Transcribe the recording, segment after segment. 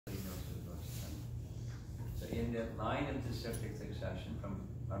in the line of disciplic succession from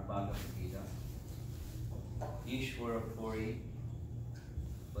our Bhagavad Gita, Ishwara Puri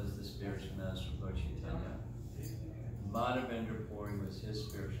was the spiritual master of Lord Chaitanya. Madhavendra Puri was his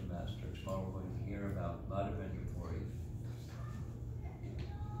spiritual master. Tomorrow we're going to hear about Madhavendra Puri.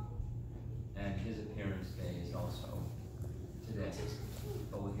 And his appearance day is also today,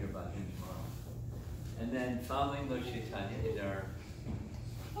 but we'll hear about him tomorrow. And then following Lord Chaitanya is our,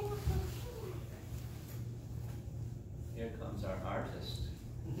 here comes our artist.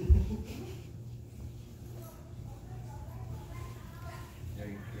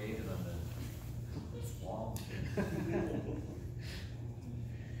 Very creative on the wall.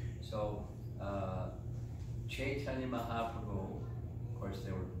 So, Chaitanya Mahaprabhu, of course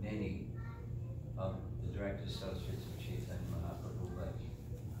there were many of the direct associates of Chaitanya Mahaprabhu, but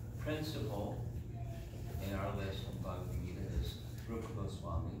principal in our list in Bhagavad Gita is Rupa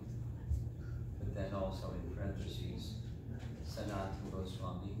Goswami, but then also in parentheses, Sanatana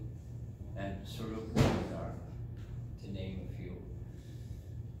Goswami and Swarup Damodar, to name a few.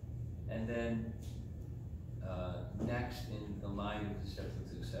 And then next in the line of disciplic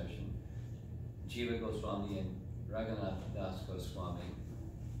succession, Jiva Goswami and Raghunath Das Goswami.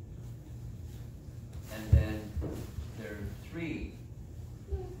 And then there are three,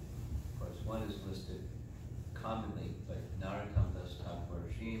 of course, one is listed commonly, but Narottam Das Thakur,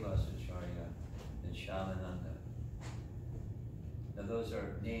 Srinivasacharya, and Shyamananda. Now those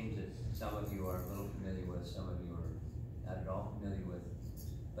are names that some of you are a little familiar with, some of you are not at all familiar with.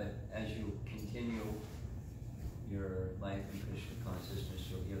 But as you continue your life in Krishna consciousness,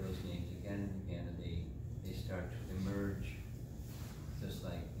 you'll hear those names again and again, and they start to emerge, just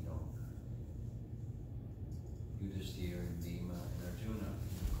like, you know, Yudhishthira and Bhima and Arjuna,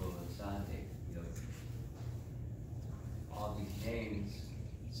 Nakula and Sahadev. You know, all these names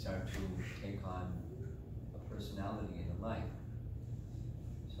start to take on a personality in a life.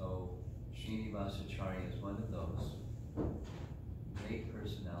 So Srinivasacharya is one of those great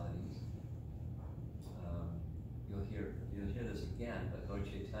personalities. You'll hear this again, but Lord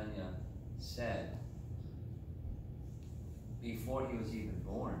Chaitanya said before he was even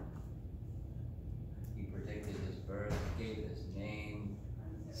born, he predicted his birth, gave his name,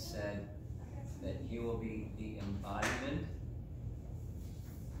 said that he will be the embodiment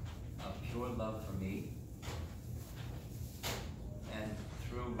of pure love for me, and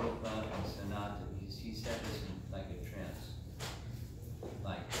through Rupa and Sanatana, he said this in like a trance,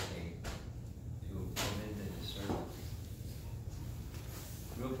 like to Govinda, his servant.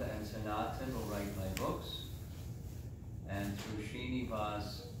 Rupa and Sanatana will write my books, and through Srinivas,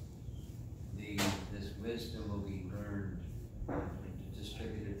 this wisdom will be learned and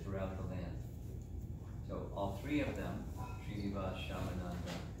distributed throughout the land. So all three of them, Srinivas,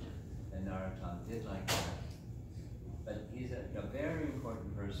 Shyamananda, and Narottam, did like that. But he's a very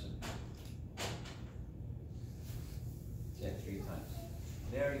important person. Said 3 times.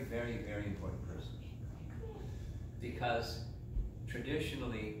 Very, very, very important person. Because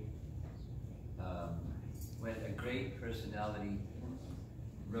traditionally, when a great personality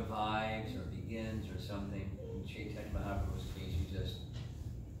revives or begins or something, in Chaitanya Mahaprabhu's case, he just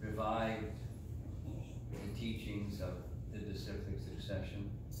revived the teachings of the disciplic succession.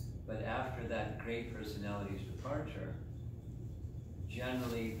 But after that great personality's departure,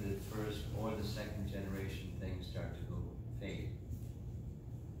 generally the first or the second generation things start to go fade.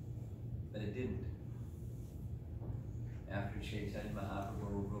 But it didn't. After Chaitanya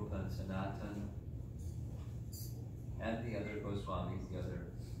Mahaprabhu, Rupa and Sanatana, and the other Goswamis, the other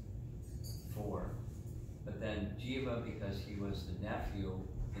 4. But then Jiva, because he was the nephew,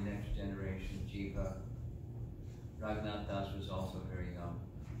 the next generation, Jiva. Raghunath Das was also very young.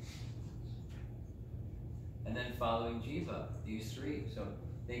 And then following Jiva, these 3. So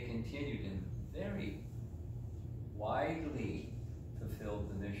they continued and very widely fulfilled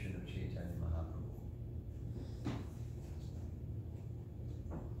the mission of Chaitanya Mahaprabhu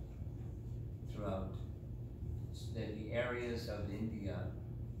throughout the areas of India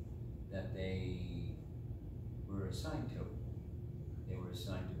that they were assigned to. They were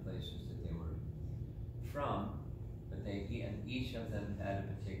assigned to places that they were from, but and each of them had a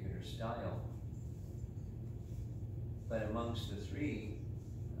particular style. But amongst the 3,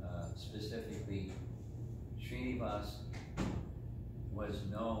 specifically, Srinivas was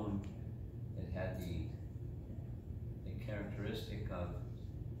known, it had the characteristic of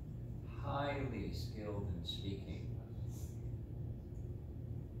highly skilled in speaking.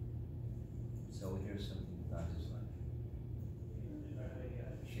 So we'll hear something about his life.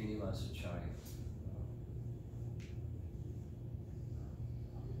 Srinivasacharya.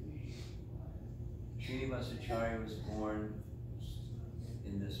 Srinivasacharya was born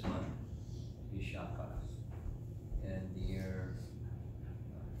in this month, Vishakha, in the year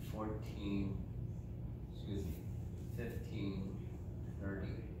 1530.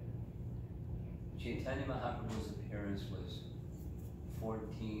 Chaitanya Mahaprabhu's appearance was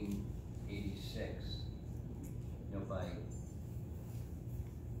 1486. You know, by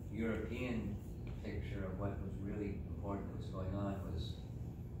European picture of what was really important that was going on was,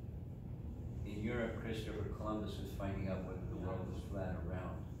 in Europe, Christopher Columbus was finding out whether the world was flat or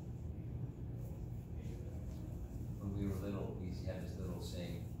round. When we were little, we had this little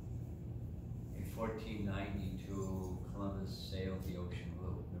saying, in 1492, Columbus sailed the ocean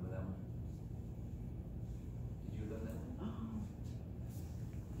blue. Remember that one? Did you learn that one?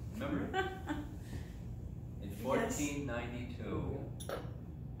 Remember? In 1492,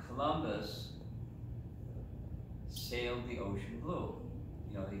 Columbus sailed the ocean blue.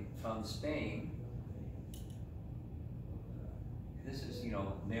 You know, from Spain. This is, you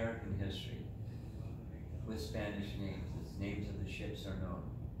know, American history with Spanish names. The names of the ships are known.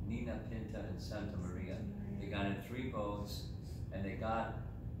 Nina Pinta and Santa Maria. They got in 3 boats, and they got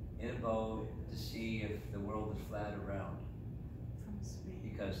in a boat to see if the world was flat or round.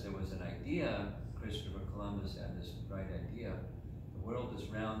 Because there was an idea, Christopher Columbus had this bright idea, the world is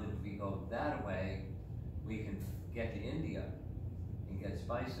round, and if we go that way, we can get to India and get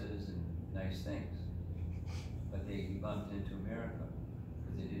spices and nice things. But he bumped into America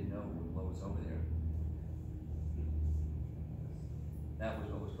because they didn't know what was over there. That was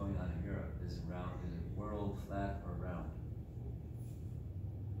what was going on in Europe. Is it world flat or round?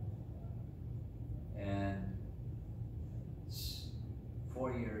 And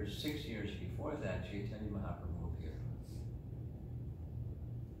 6 years before that, Chaitanya Mahaprabhu appeared.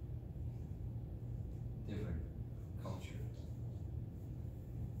 Different culture,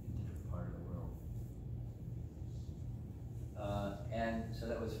 different part of the world. And so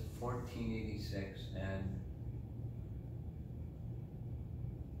that was 1486, and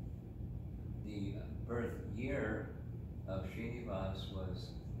the birth year of Srinivas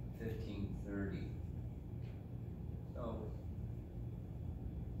was 1530. So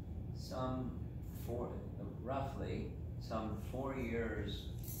roughly some 4 years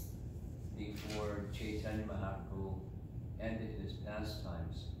before Chaitanya Mahaprabhu ended his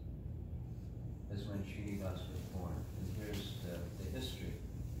pastimes is when Srinivas was born. And here's the history.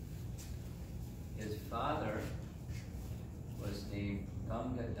 His father was named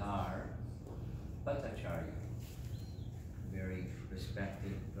Gangadhar Bhattacharya, very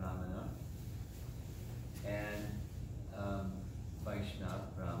respected Brahmana, and Vaishnava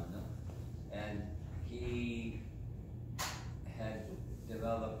Brahmana, and he had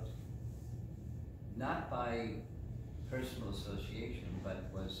developed, not by personal association,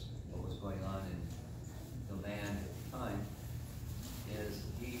 but was what was going on in the land at the time, is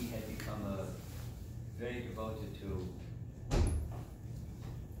he had become very devoted to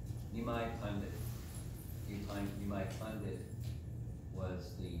Nimai Pandit. Nimai Pandit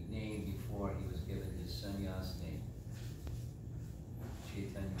was the name before he was given his sannyas name,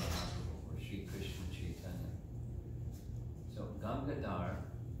 Chaitanya Mahaprabhu, or Sri Krishna Chaitanya. So Gangadhar,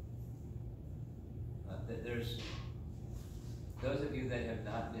 there's those of you that have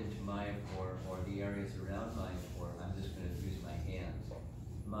not been to Mayapur or the areas around Mayapur, I'm just going to use my hands.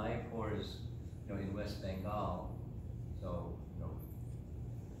 Mayapur is, in West Bengal, so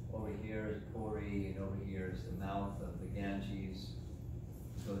over here is Puri, and over here is the mouth of the Ganges,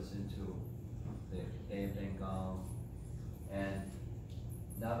 goes into the Bay of Bengal, and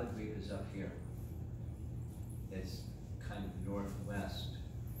Navadvip is up here. It's kind of northwest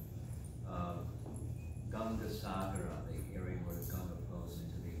of Gangasagara, the area where the Ganga flows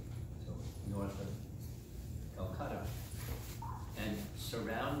into so north of Calcutta. And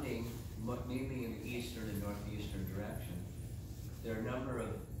surrounding, mainly in the eastern and northeastern direction, there are a number of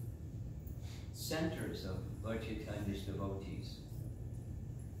centers of Lord Chaitanya's devotees.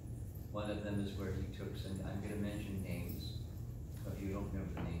 One of them is where he took some, I'm going to mention names. If you don't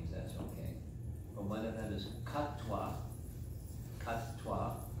remember the names, that's okay. But one of them is Katwa.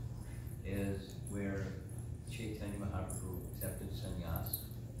 Katwa is where Chaitanya Mahaprabhu accepted sannyas.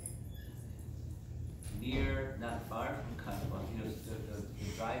 Not far from Katwa, the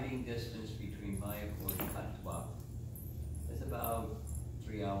driving distance between Mayapur and Katwa is about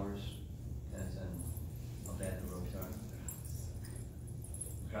 3 hours, depends on how bad the roads are.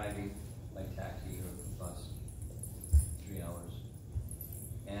 Driving by taxi or bus, 3 hours.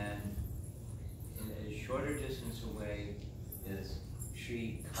 And a shorter distance away is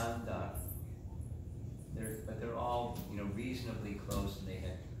Sri Khanda. But they're all reasonably close, and they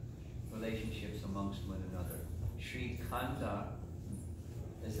had relationships amongst one another. Sri Khanda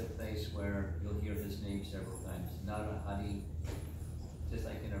is a place where you'll hear his name several times. Narahari, just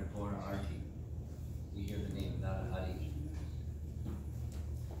like in our Purna Arti, you hear the name Narahari.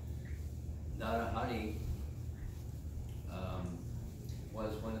 Narahari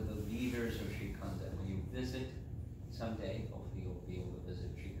was one of the leaders of Sri Khanda. When you visit someday, hopefully you'll be able to visit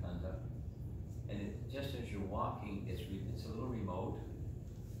Sri Khanda. And just as you're walking, it's a little remote,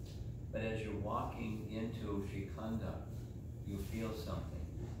 but as you're walking into Sri Khanda, you feel something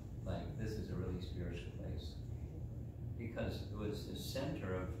like this is a really spiritual place. Because it was the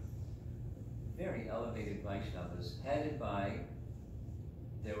center of very elevated Vaishnavas, headed by,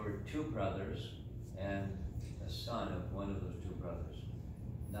 there were two brothers and a son of one of those two brothers,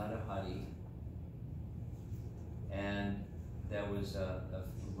 Narahari, and there was a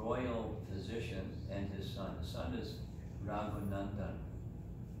royal physician and his son. The son is Raghunandan.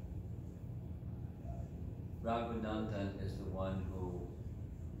 Raghunandan is the one who,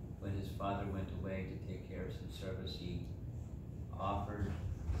 when his father went away to take care of some service, he offered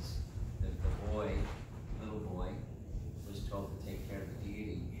the boy, little boy, was told to take care of the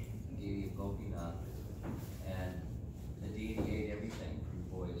deity of Gopinath, and the deity ate everything from the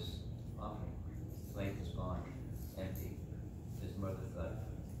boy's offering. His plate was gone, empty. His mother thought,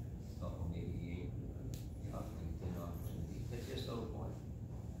 oh, maybe he ate the offering, didn't offer to the deity. It's just a little boy.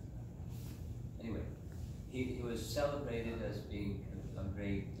 Anyway, he was celebrated as being a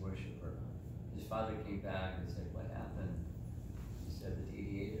great worshiper. His father came back and said, what happened? He said, the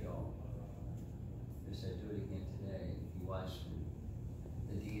deity ate it all. He said, do it again today. He watched him.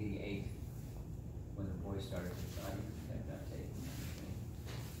 The deity ate when the boy started to cry. He kept not taking anything.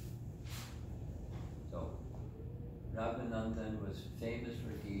 So, Raghunandan was famous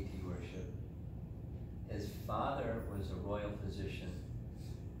for deity worship. His father was a royal physician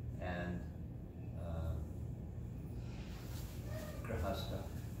and Grahastha,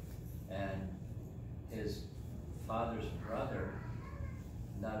 and his father's brother,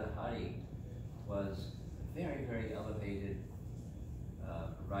 Narahari, was a very, very elevated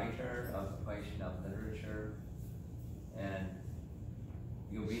writer of Vaishnava literature, and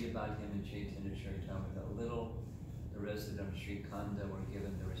you'll read about him in Chaitanya Charitamrita. The residents of Sri Khanda were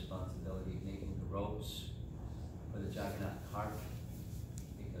given the responsibility of making the ropes for the Jagannath cart,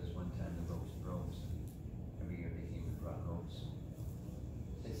 because one time the ropes broke, so every year they came and brought ropes.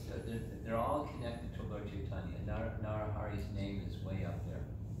 They're all connected to Lord Chaitanya. Narahari's name is way up there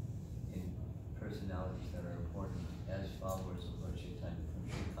in personalities that are important as followers of Lord Chaitanya, from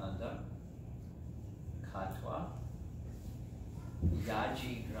Sri Khanda, Katwa,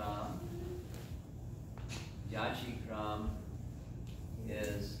 Yajigram. Yajigram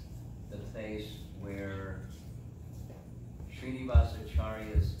is the place where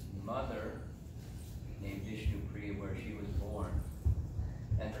Srinivasacharya's mother, named Vishnupriya, where she was born,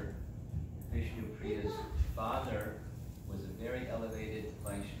 and her Vishnupriya's father was a very elevated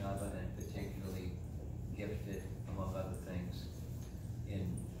Vaishnava and particularly gifted, among other things,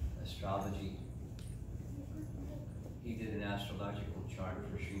 in astrology. He did an astrological chart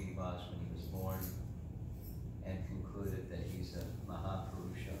for Srinivas when he was born and concluded that he's a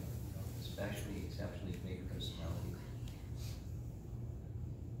Mahapurusha, exceptionally big personality.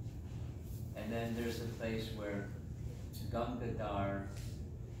 And then there's a place where Gangadhar,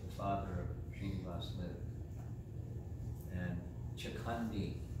 the father of Srinivas, lived, and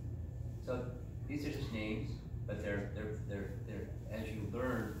Chakandi. So these are just names, but they're as you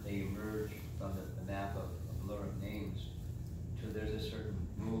learn, they emerge from the map of a blur of names. So there's a certain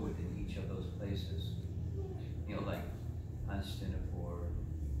mood in each of those places. You know, like Hastinapur,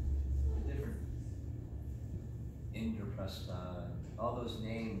 the different Indraprastha, all those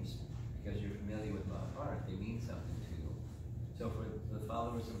names, because you're familiar with Mahabharata, they mean something to you. So for the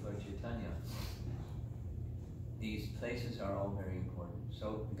followers of Lord Chaitanya, these places are all very important.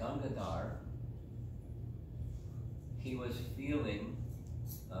 So Gangadhar, he was feeling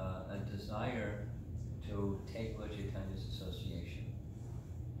a desire to take Lord Chaitanya's association.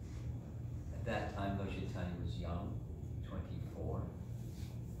 At that time, Lord Chaitanya was young, 24.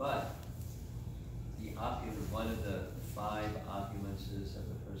 But the one of the 5 opulences of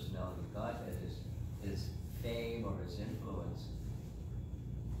the personality of Godhead is fame or his influence.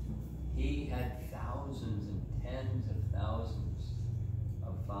 He had thousands and tens of thousands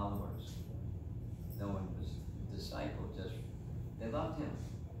of followers. No one was a disciple, they loved him.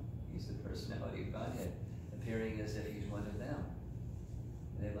 He's the personality of Godhead, appearing as if he's one of them.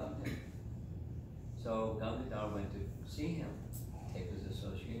 And they loved him. So Gangadhar went to see him, take his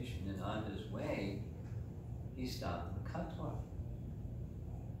association, and on his way, he stopped in Katwa.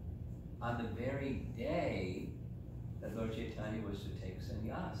 on the very day that Lord Chaitanya was to take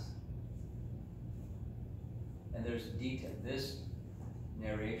sannyas. And there's detail. This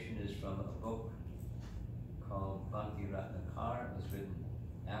narration is from a book called Bhakti Ratnakar. It was written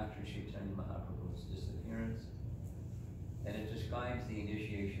after Chaitanya Mahaprabhu's disappearance. And it describes the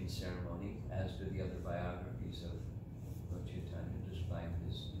initiation ceremony, as do the other biographies of Lord Chaitanya describe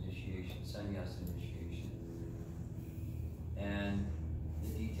his initiation, sannyas initiation. And the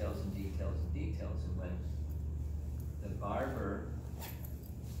details and details and details. And when the barber,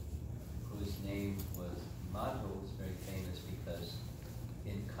 whose name was Madhu, was very famous because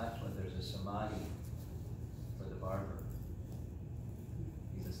in Katwa there's a samadhi for the barber.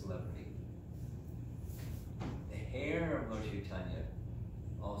 He's a celebrity. The hair of Lord Chaitanya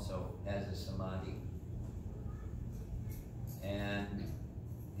also has a samadhi. And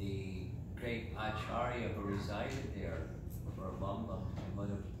the great Acharya who resided there for a long, long time,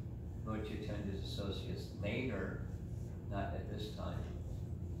 one of Lord Chaitanya's associates later, not at this time,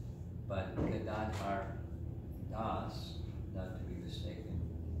 but Gadadhar Das, not to be mistaken,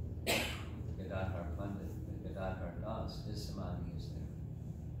 Gadadhar Pandit, but Gadadhar Das, his samadhi is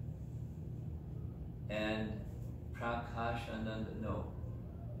there. And Prakashananda, no,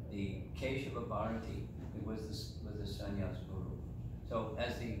 the Keshava Bharati, it was the sannyas guru. So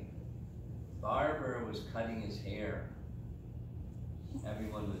as the barber was cutting his hair,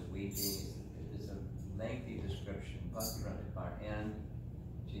 everyone was weeping. It's a lengthy description, Bhakti Ratnakar and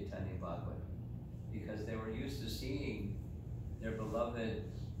Chaitanya Bhagavad, because they were used to seeing their beloved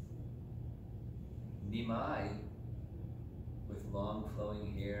Nimai with long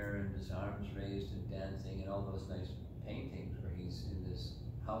flowing hair and his arms raised and dancing and all those nice paintings where he's in this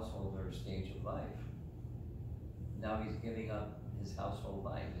householder stage of life. Now he's giving up his household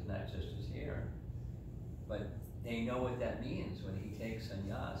life. It's not just his hair, but they know what that means when he takes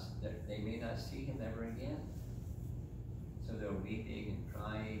sannyas, that they may not see him ever again. So they're weeping and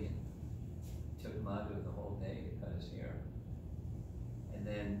crying, and it took Madhu the whole day to cut his hair. And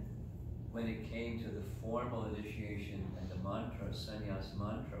then when it came to the formal initiation and the mantra, sannyas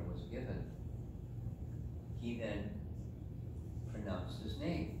mantra was given, he then pronounced his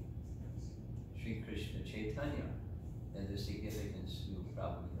name, Sri Krishna Chaitanya. And the significance, you've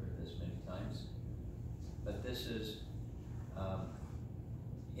probably heard this many times, but this is,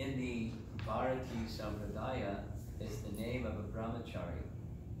 in the Bharati Sampradaya, it's the name of a brahmachari.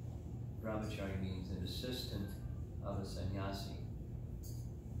 Brahmachari means an assistant of a sannyasi.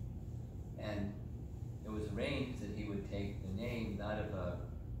 And it was arranged that he would take the name not of a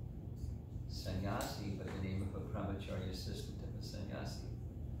sannyasi, but the name of a brahmachari assistant of a sannyasi.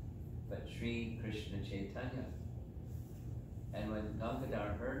 But Sri Krishna Chaitanya. And when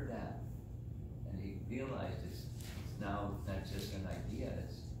Gangadhar heard that, and he realized it's now not just an idea,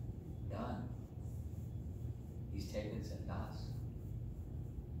 it's done. He's taken sannyas.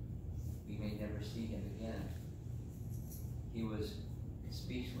 We may never see him again. He was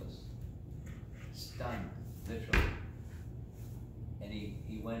speechless, stunned, literally. And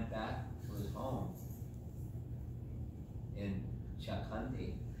he went back to his home in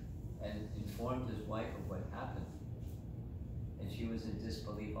Chakhandi and informed his wife of what happened. And she was in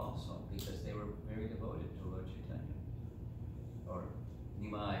disbelief also, because they were very devoted to Lord Chaitanya. Or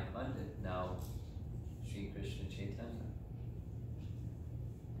Nimai Pandit, now Sri Krishna Chaitanya.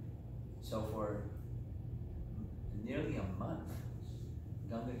 So for nearly a month,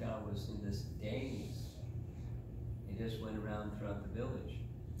 Gangadhar was in this daze. He just went around throughout the village,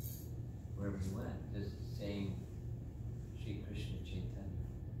 wherever he went, just saying Sri Krishna Chaitanya.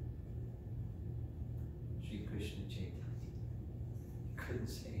 Sri Krishna Chaitanya. Couldn't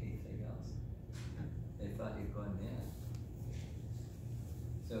say anything else. They thought he'd gone mad.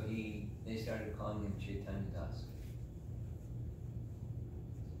 So they started calling him Chaitanya Das.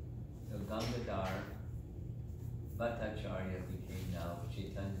 So Gangadhar Bhattacharya became now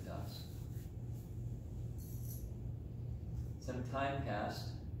Chaitanya Das. Some time passed,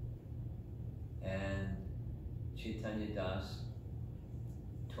 and Chaitanya Das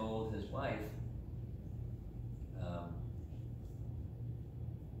told his wife,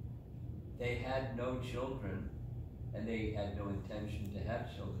 they had no children, and they had no intention to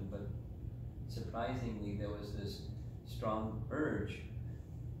have children, but surprisingly there was this strong urge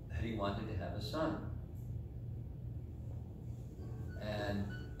that he wanted to have a son. And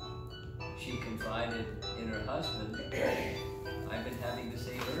she confided in her husband, I've been having the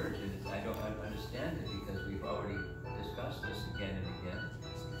same urge, and I don't understand it because we've already discussed this again and again.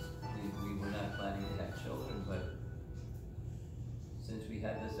 We were not planning to have children, but since we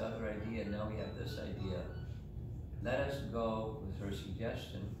had this other idea, now we have this idea. Let us go, was her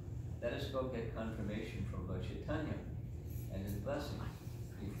suggestion, let us go get confirmation from Lord Chaitanya and his blessing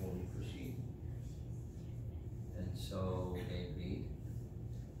before we proceed. And so they agreed.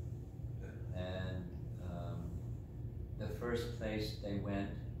 And the first place they went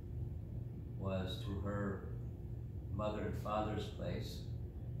was to her mother and father's place,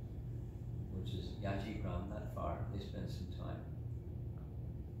 which is Yajigram, not far. They spent some time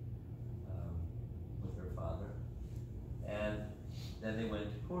with her father. And then they went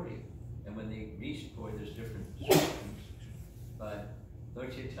to Puri. And when they reached Puri, there's different descriptions, but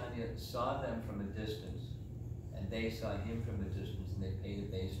Lord Chaitanya saw them from a distance, and they saw him from a distance, and they paid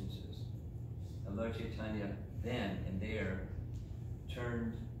obeisances. And Lord Chaitanya then and there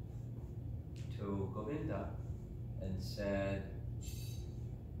turned to Govinda and said,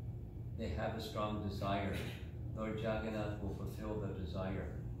 they have a strong desire. Lord Jagannath will fulfill their desire.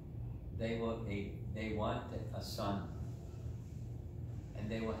 They want a son. And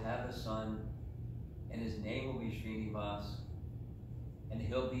they will have a son, and his name will be Srinivas, and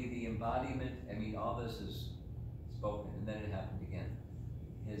he'll be the embodiment. I mean, all this is spoken, and then it happened again.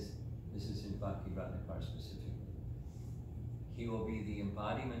 This is in Bhakti Ratnakar specifically. He will be the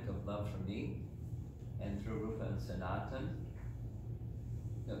embodiment of love for me, and through Rupa and Sanatan.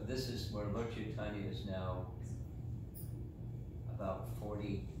 Now, this is where Lord Chaitanya is now about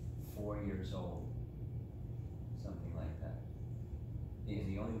 44 years old, something like that. And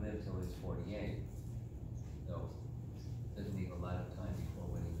he only lived till he was 48, so doesn't leave a lot of time before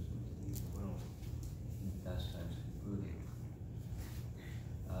when he was going to leave the world. Pastimes concluding.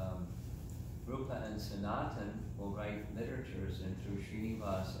 Rupa and Sanatan will write literatures, and through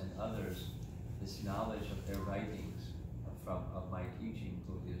Srinivas and others, this knowledge of their writings of my teaching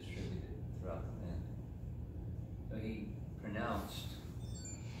will be distributed throughout the land. So he pronounced,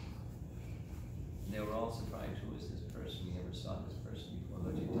 and they were all surprised, who is this person? We never saw this person before.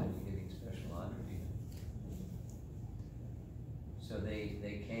 Lord Chaitanya giving special honor to him. So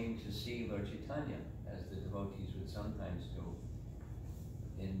they came to see Lord Chaitanya, as the devotees would sometimes do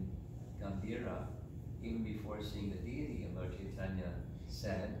in Gambhira. Even before seeing the deity, and Lord Chaitanya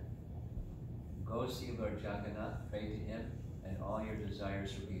said, go see Lord Jagannath, pray to him, and all your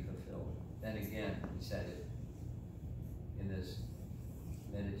desires will be fulfilled. Then again, he said it in this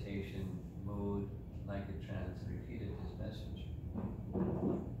meditation mood, like a trance, and repeated his message.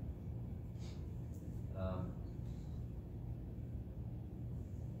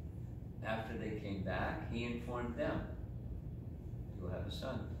 After they came back, he informed them, you will have a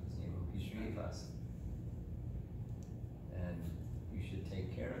son, his name will be Srinivas. And you should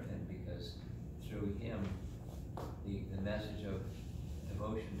take care of him, because through him, the message of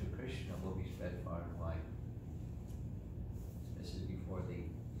devotion to Krishna will be spread far and wide. This is before they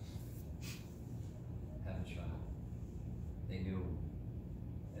have a child. They knew,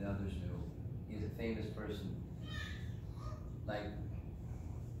 and others knew. He's a famous person. Like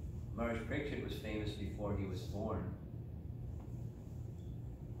Maharaj Parikshit was famous before he was born.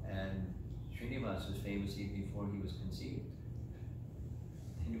 And Srinivas was famous even before he was conceived.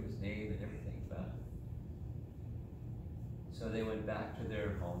 He knew his name and everything about him. So they went back to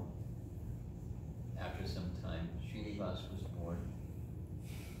their home. After some time, Srinivas was born.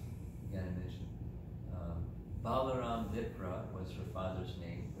 Again, I mentioned Balaram Vipra was her father's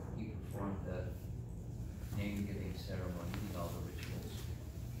name. He performed the name-giving ceremony, did all the rituals,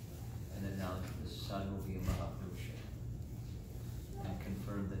 and announced the son will be a Mahapurusha, and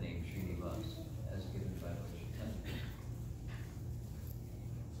confirmed the name Srinivas as given by Lord Chaitanya.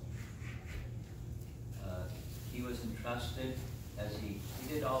 He was entrusted, as he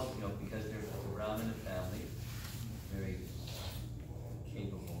did all, because they're a Brahmana family, very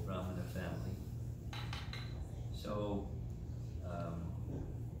capable Brahmana family. So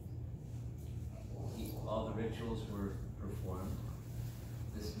all the rituals were performed.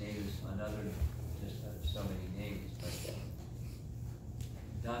 This name is another, just so many names, but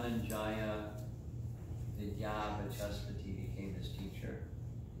Dhananjaya Vidya Vachaspati became his teacher,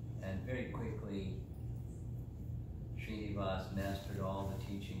 and very quickly Srinivas mastered all the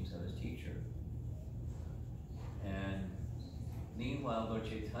teachings of his teacher. And meanwhile, Lord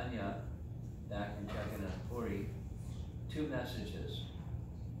Chaitanya, back in Jagannath Puri, 2 messages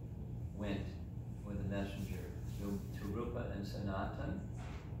went with the messenger to Rupa and Sanatan.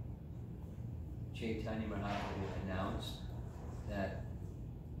 Chaitanya Mahaprabhu announced that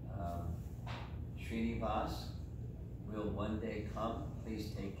Srinivas will one day come. Please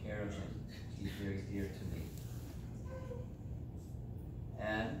take care of him. He's very dear to me.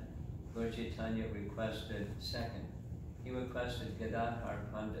 And Lord Chaitanya requested, second, he requested Gadadhar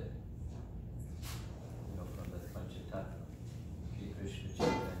Pandit, from the Panchatattva, Sri Krishna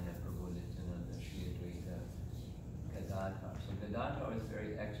Chaitanya Prabhu.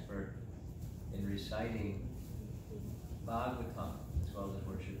 expert in reciting Bhagavatam as well as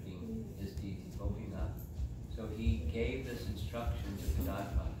worshipping his deity Gopinath. So he gave this instruction to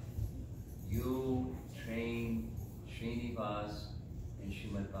Gadadhar. You train Srinivas in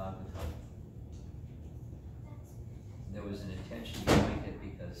Srimad Bhagavatam. There was an intention behind it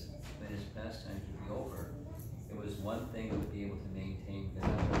because when his pastimes would be over, it was one thing that would be able to maintain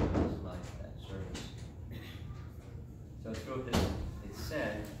Gadadhar's life, that service. So through this, it's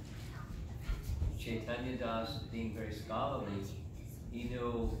said, Chaitanya Das, being very scholarly, he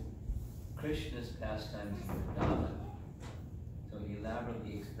knew Krishna's pastimes in Vrindavan. So he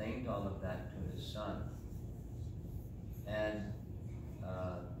elaborately explained all of that to his son. And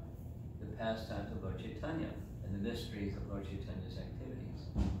the pastimes of Lord Chaitanya and the mysteries of Lord Chaitanya's activities,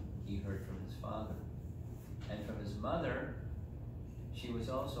 he heard from his father. And from his mother, she was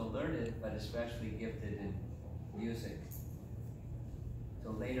also learned, but especially gifted in music.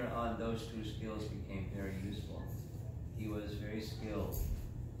 So later on, those two skills became very useful. He was very skilled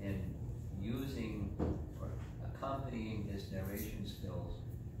in using or accompanying his narration skills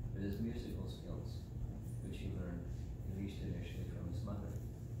with his musical skills, which he learned, at least initially, from his mother.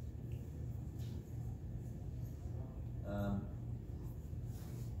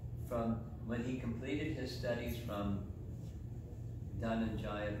 From when he completed his studies from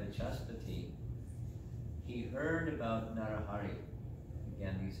Dhananjaya Vachaspati, he heard about Narahari.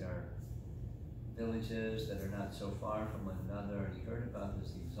 Again, these are villages that are not so far from one another, and he heard about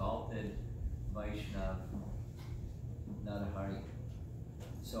this exalted Vaishnav Narahari.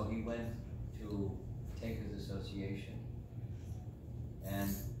 So he went to take his association.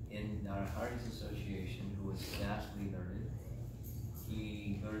 And in Narahari's association, who was vastly learned,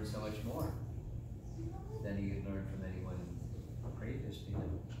 he learned so much more than he had learned from anyone previous to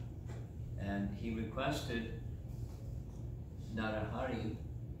him. And he requested Narahari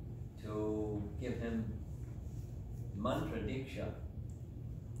to give him mantra diksha.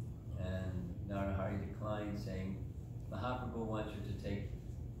 And Narahari declined, saying, Mahaprabhu wants you to take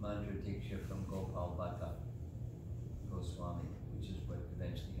mantra diksha from Gopal Bhatta Goswami, which is what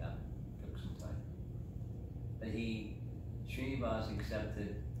eventually happened. It took some time. But Srinivas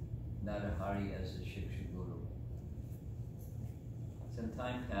accepted Narahari as a Shiksha Guru. Some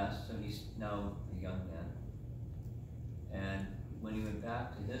time passed, so he's now a young man. And when he went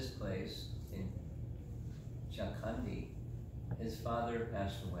back to his place in Chakhandi, his father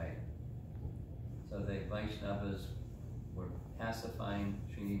passed away. So the Vaishnavas were pacifying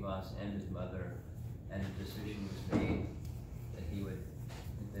Srinivas and his mother, and a decision was made that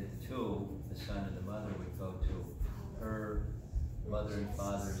the two, the son and the mother, would go to her mother and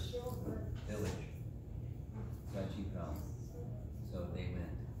father's village, Rajigram. So they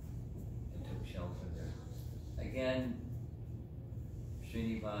went and took shelter there. Again,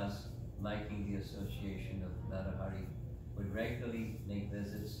 Srinivas, liking the association of Narahari, would regularly make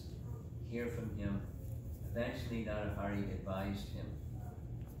visits, hear from him. Eventually, Narahari advised him.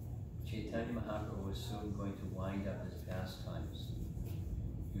 Chaitanya Mahaprabhu was soon going to wind up his pastimes.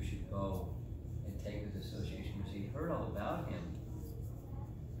 You should go and take his association, because he'd heard all about him,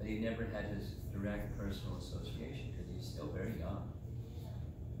 but he never had his direct personal association because he's still very young.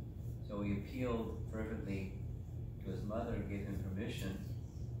 So he appealed fervently to his mother and gave him permission,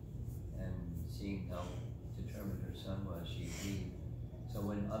 and seeing how determined her son was, she agreed. So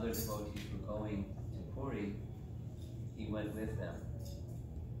when other devotees were going to Puri, he went with them.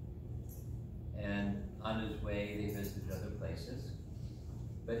 And on his way, they visited other places.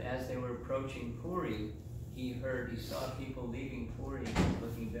 But as they were approaching Puri, he saw people leaving Puri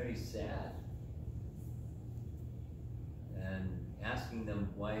looking very sad. And asking them,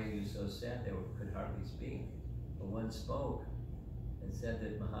 why are you so sad? They could hardly speak. But one spoke and said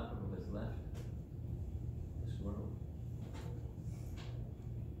that Mahaprabhu has left this world.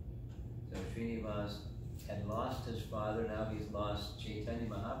 So Srinivas had lost his father, now he's lost Chaitanya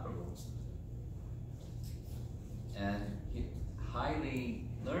Mahaprabhu. And he, highly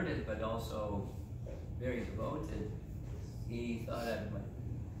learned, but also very devoted, he thought,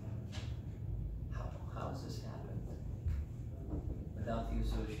 how has this happened? Without the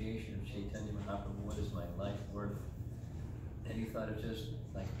association of Chaitanya Mahaprabhu, what is my life worth? And he thought of just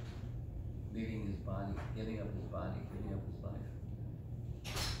like leaving his body, giving up his body, giving up his life.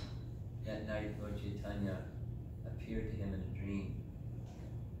 That night, Lord Chaitanya appeared to him in a dream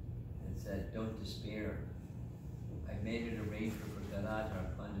and said, don't despair. I've made an arrangement for Gadadhar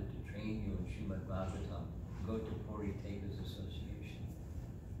Pandit to train you in Srimad Bhagavatam. Go to Puri, take his association.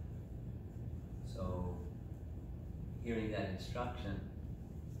 So, hearing that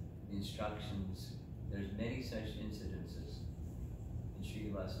instructions, there's many such incidences in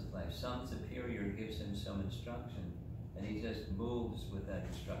Srinivasa's life. Some superior gives him some instruction, and he just moves with that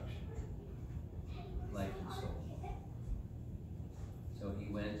instruction, life and soul. So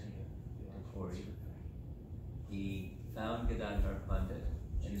he went to Puri. He found Gadadhar Pandit,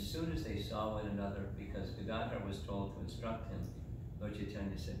 and as soon as they saw one another, because Gadadhar was told to instruct him, Lord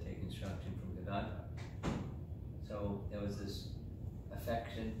Chaitanya said, take instruction from Gadadhar. So there was this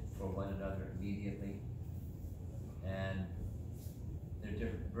affection for one another immediately, and there are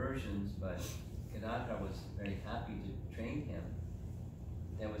different versions, but Gadadhar was very happy to train him.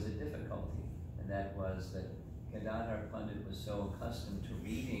 There was a difficulty, and that was that Gadadhar Pandit was so accustomed to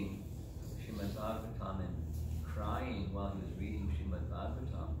reading Srimad Bhagavatam and crying while he was reading Srimad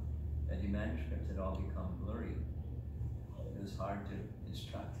Bhagavatam that the manuscripts had all become blurry. It was hard to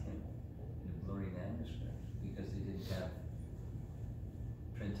instruct him in a blurry manuscript because they didn't have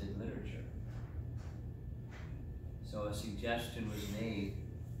printed literature. So a suggestion was made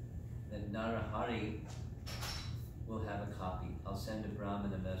that Narahari will have a copy. I'll send a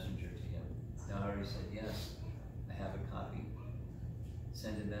Brahmana messenger to him. Narahari said, yes, I have a copy.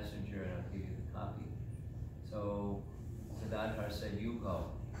 Send a messenger and I'll give you the copy. So Gadadhar said, you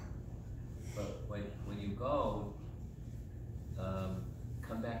go. But when you go,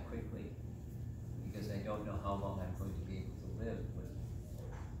 come back quickly, because I don't know how long I'm going to be able to live with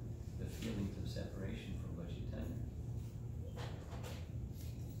the feelings of separation from Lord Chaitanya.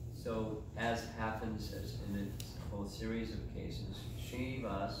 So, as happens as in a whole series of cases,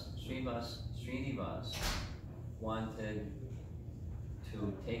 Srinivas wanted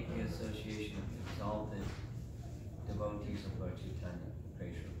to take the association of exalted devotees of Lord Chaitanya,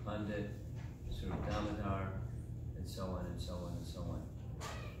 Prashur Pandit, Swarup Damodar, and so on and so on and so on.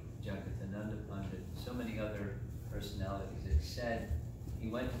 Jagadananda Pandit, so many other personalities. It said he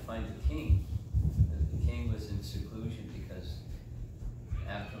went to find the king. The king was in seclusion because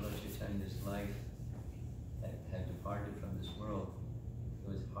after Lord Chaitanya's life had departed from this world, it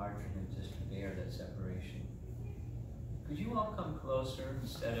was hard for him just to bear that separation. Could you all come closer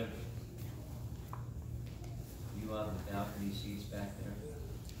instead of you on the balcony seats back there?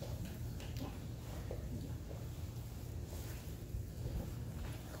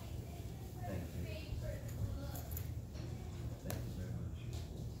 Thank you. Thank you very much.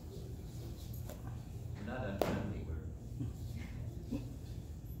 We're not unfriendly.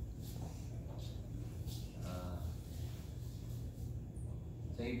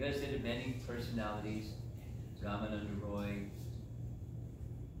 So he visited many personalities, Ramananda Roy,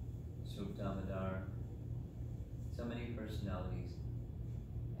 Swarup Damodar, so many personalities.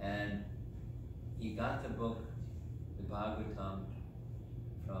 And he got the book, the Bhagavatam,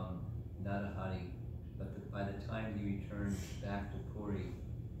 from Narahari, but by the time he returned back to Puri,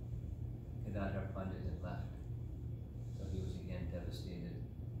 Gadadhar Pandit had left. So he was again devastated.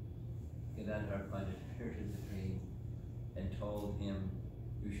 Gadadhar Pandit appeared in the dream and told him,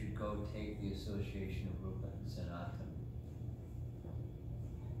 you should go take the association of Rupa and Sanatana.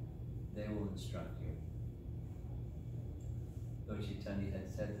 They will instruct you. Lord Chaitanya had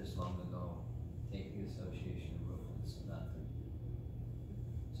said this long ago, take the association of Rupa and Sanatana.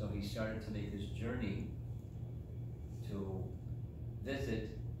 So he started to make his journey to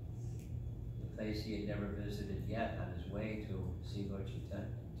visit the place he had never visited yet. On his way to see Lord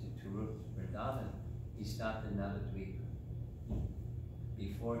Chaitanya, to Rupa Vrindavan, he stopped in Navadvip.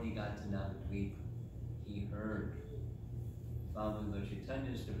 Before he got to Navadvip, he heard, following Lord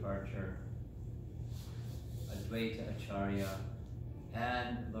Chaitanya's departure, Advaita Acharya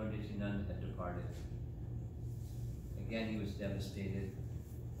and Lord Nityananda had departed. Again, he was devastated.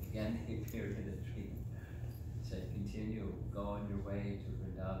 Again, he appeared in a tree. He said, continue, go on your way to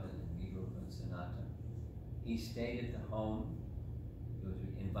Vrindavan and meet Rupa and Sanatana. He stayed at the home. He was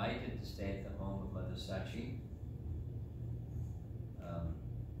invited to stay at the home of Mother Sachi.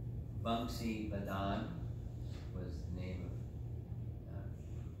 Vamsi Vadan was the name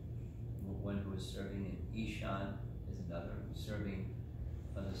of one who was serving, and Ishan is another who was serving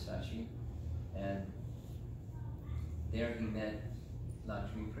Mother Sachi. And there he met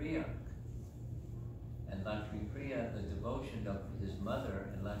Lakshmi Priya. And Lakshmi Priya, the devotion of his mother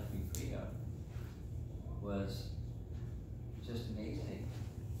and Lakshmi Priya was just amazing.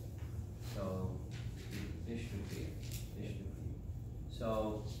 So, Vishnu Priya.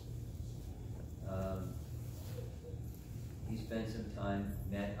 So, he spent some time,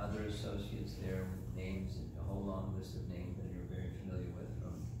 met other associates there with names, a whole long list of names that you're very familiar with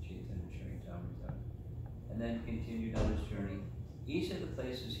from Chaitanya Charitamrita, and then continued on his journey. Each of the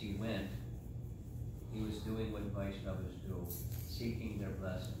places he went, he was doing what Vaishnavas do, seeking their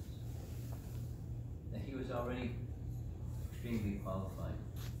blessings. And he was already extremely qualified.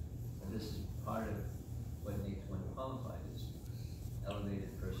 And this is part of what makes one qualified, is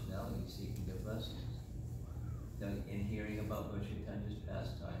elevated personality seeking their blessings. Now, in hearing about Lord Chaitanya's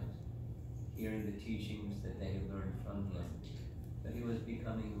pastimes, hearing the teachings that they had learned from him, that he was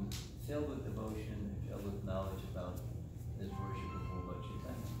becoming filled with devotion, filled with knowledge about his worship of Lord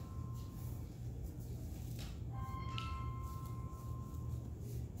Chaitanya.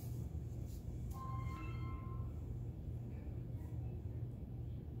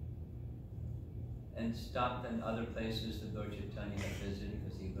 And stopped in other places that Lord Chaitanya had visited,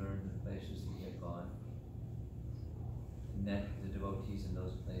 because he learned the places that he had gone. Met the devotees in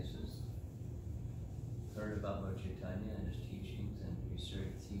those places, heard about Lord Chaitanya and his teachings, and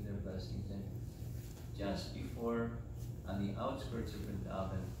received their blessings. And just before, on the outskirts of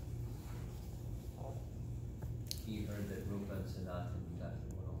Vrindavan, he heard that Rupa and Sanatan left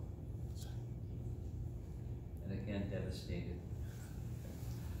the world. And again, devastated.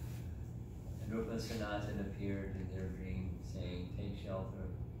 And Rupa and Sanatan appeared in their dream, saying, "Take shelter.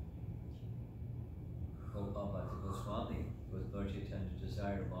 Gopal Bhatta Goswami was Lord Chaitanya's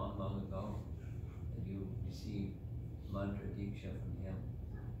desire long, long ago, and you received mantra diksha from him."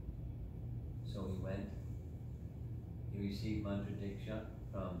 So he went. He received mantra diksha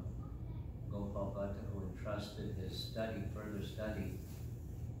from Gopal Bhatta, who entrusted his study, further study,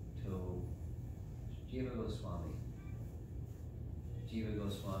 to Jiva Goswami. Jiva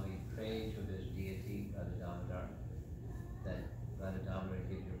Goswami prayed to his deity, Radha Damodar, that Radha Damodar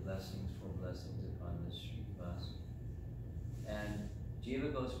give your blessings, full blessings upon this Srinivas. And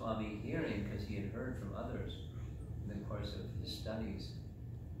Jiva Goswami, hearing, because he had heard from others in the course of his studies,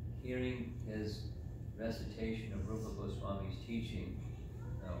 hearing his recitation of Rupa Goswami's teaching,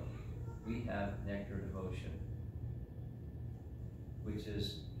 we have nectar devotion, which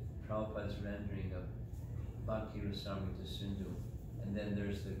is Prabhupada's rendering of Bhakti Rasamrita Sindhu. And then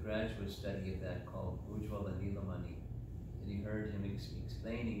there's the graduate study of that called Ujjvala Nilamani. And he heard him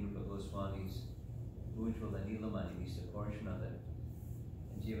explaining Rupa Goswami's Ujjvala Nilamani, at least a portion of it.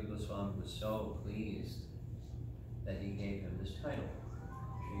 And Jiva Goswami was so pleased that he gave him this title,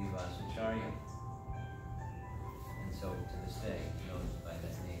 Srinivasacharya. And so to this day, known by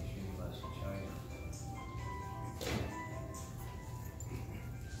that name, Srinivasacharya.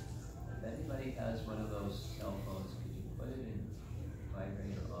 If anybody has one of those cell phones, could you put it in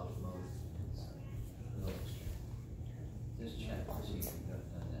vibrate or off mode? It's a little extra. Just check to see if you've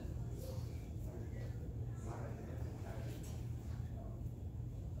done that.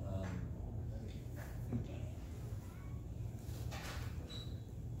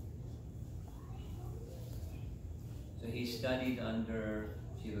 So he studied under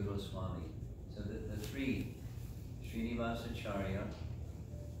Jiva Goswami. So the three, Srinivasacharya,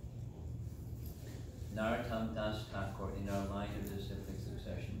 Narottam Das Thakur, in our line of disciplic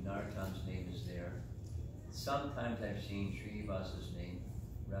succession, Narottam's name is there. Sometimes I've seen Srinivasa's name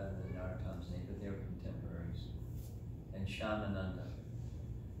rather than Narottam's name, but they're contemporaries. And Shyamananda.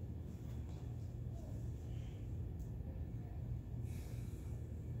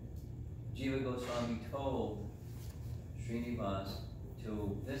 Jiva Goswami told Srinivas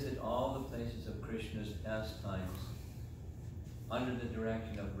to visit all the places of Krishna's pastimes under the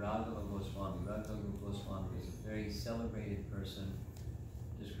direction of Raghava Goswami. Raghava Goswami is a very celebrated person,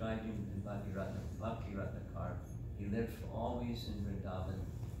 described him in Bhakti Ratnakar. He lived always in Vrindavan.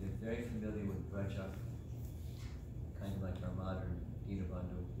 He was very familiar with Braja, kind of like our modern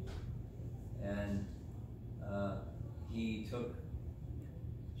Dinabandhu. And he took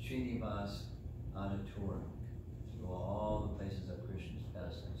Srinivas on a tour to all the places of Krishna's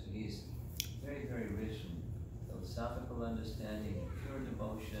pastimes. So he's very, very rich in philosophical understanding, pure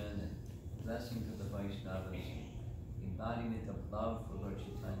devotion, and blessings of the Vaishnavas, embodiment of love for Lord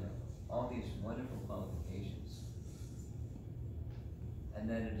Chaitanya, all these wonderful qualifications. And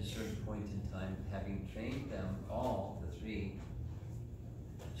then at a certain point in time, having trained them all, the three,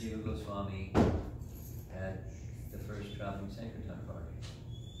 Jiva Goswami had the first traveling Sankirtan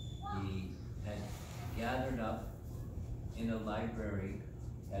party. He had gathered up in a library,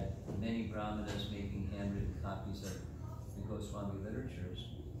 had many brahmanas making handwritten copies of the Goswami literatures,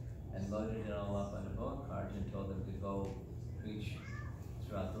 and loaded it all up on a boat cart and told them to go preach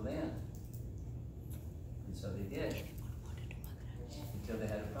throughout the land. And so they did, until they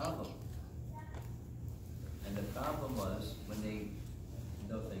had a problem. And the problem was when they,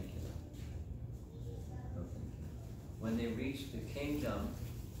 no thank you, no thank you. When they reached the kingdom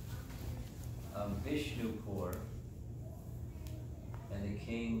of Vishnupur, and the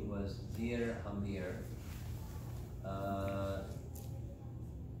king was Dhir Hamir,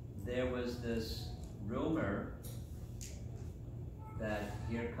 there was this rumor that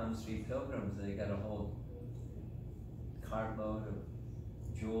here comes 3 pilgrims, and they got a whole cartload of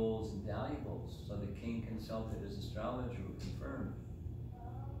jewels and valuables. So the king consulted his astrologer, who confirmed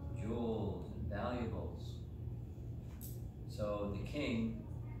jewels and valuables. So the king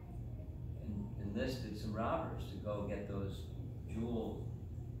enlisted some robbers to go get those jewel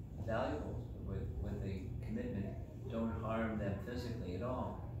valuables with the commitment, don't harm them physically at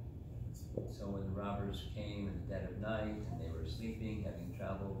all. So when the robbers came in the dead of night and they were sleeping, having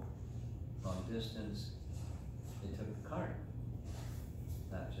traveled long distance, they took the cart.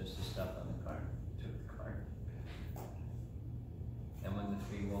 Not just the stuff on the cart, they took the cart. And when the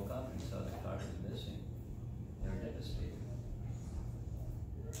 3 woke up and saw the cart was missing, they were devastated.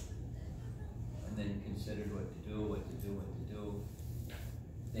 And then considered what to do.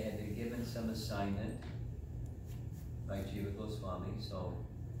 They had been given some assignment by Jiva Goswami, so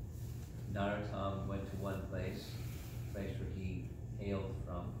Narottam went to one place where he hailed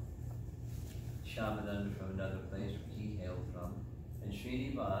from, Shyamananda from another place where he hailed from, and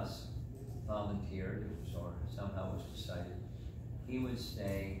Srinivas volunteered, or somehow was decided, he would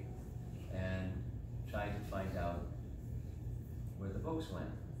stay and try to find out where the books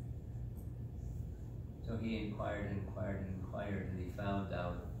went. So he inquired, and he found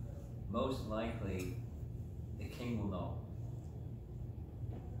out, most likely, the king will know.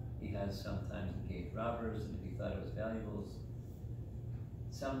 He has sometimes engaged robbers, and if he thought it was valuables,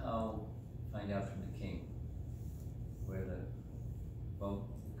 somehow find out from the king where the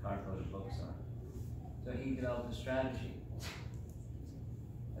cartload of books are. So he developed a strategy.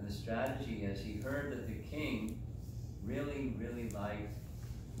 And the strategy is, he heard that the king really, really liked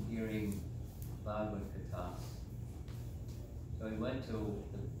hearing Bhagavad Gita. So he went to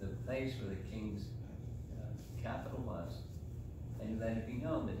the place where the king's capital was, and he let it be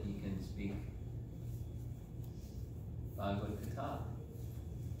known that he can speak Bhagavad Gita.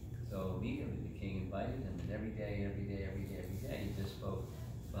 So immediately the king invited him, and every day, he just spoke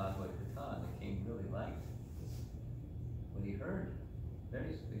Bhagavad Gita, and the king really liked what he heard.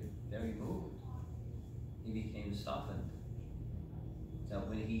 Very moved. He became softened. So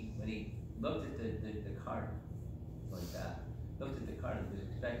when he looked at the cart, like that, looked at the cart, he was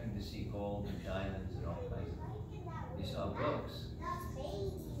expecting to see gold and diamonds and all kinds of things. He saw books.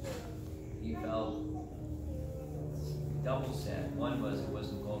 He felt double sad. One was, it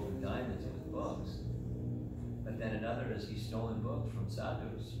wasn't gold and diamonds, it was books. But then another is, he's stolen books from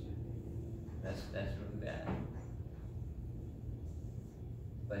sadhus. That's really bad.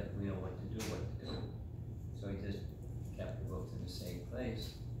 But we know what to do. So he just kept the books in the same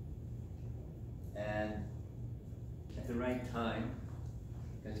place. And at the right time,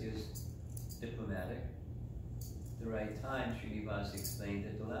 because he was diplomatic, at the right time, Srinivas explained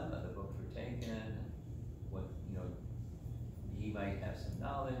the dilemma. The books were taken, what, he might have some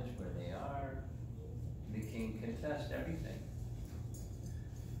knowledge where they are. The king confessed everything,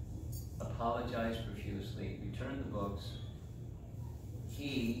 apologized profusely, returned the books.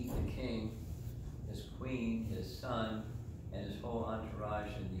 He, the king, his queen, his son, and his whole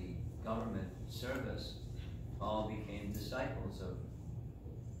entourage in the government service all became disciples of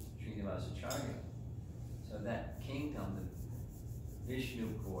Srinivasacharya. So that kingdom, the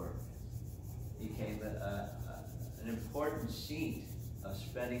Vishnupur, became an important seat of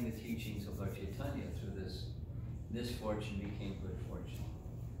spreading the teachings of Lord Chaitanya. Through this misfortune became good fortune.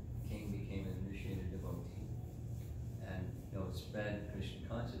 The king became an initiated devotee, and spread Krishna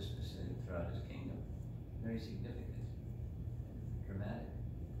consciousness throughout his kingdom. Very significant, dramatic.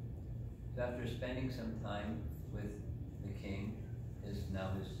 So after spending some time with the king,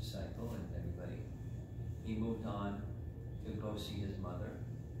 now his disciple and everybody, he moved on to go see his mother.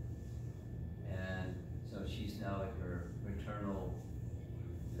 And so she's now at her maternal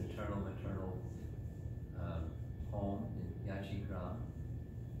home in Yachigram.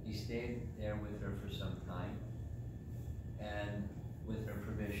 He stayed there with her for some time, and with her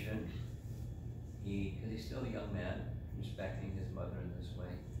permission, because he's still a young man, respecting his mother in this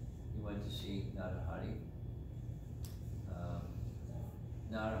way, he went to see Narahari.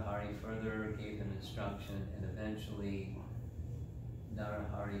 Narahari further gave him instruction, and eventually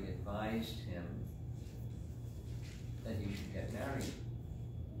Narahari advised him that he should get married.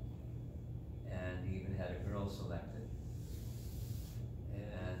 And he even had a girl selected.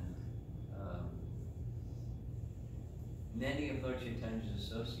 And many of Lord Chaitanya's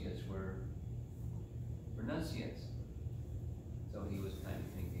associates were renunciates. So he was kind of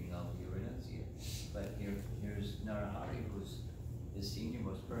thinking, I'll be a renunciate. But here's Narahari, who's his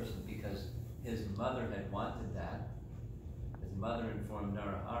senior-most person, because his mother had wanted that. His mother informed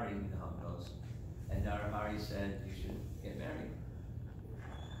Narahari, you know how it goes, and Narahari said, you should get married.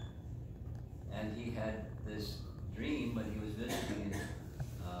 And he had this dream when he was visiting in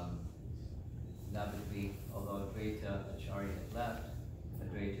Navadvip, although Advaita Acharya had left.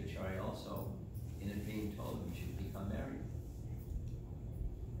 Advaita Acharya also, in a dream, told him he should become married.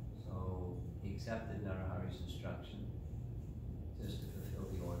 So he accepted Narahari's instruction just to fulfill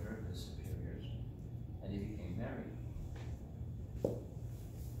the order of his superiors, and he became married.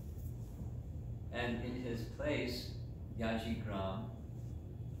 And in his place, Yajigram,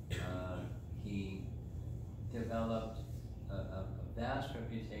 he developed a vast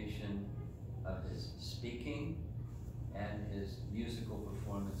reputation of his speaking and his musical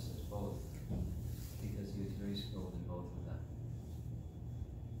performances, both, because he was very skilled in both of them.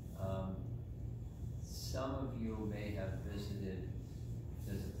 Some of you may have visited,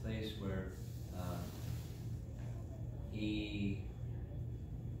 there's a place where he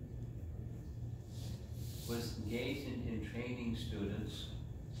was engaged in training students,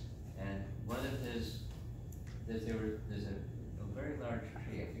 and one of his, there's a very large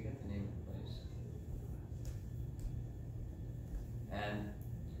tree, I forget the name of the place, and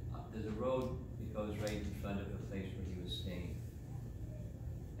there's a road that goes right in front of the place where he was staying.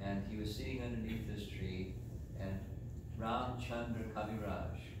 And he was sitting underneath this tree, and Ramchandra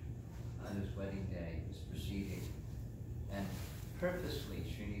Kaviraj, on his wedding day, was proceeding. And purposely,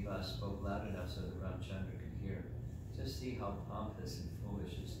 Srinivas spoke loud enough so that Ramchandra could hear. Just see how pompous and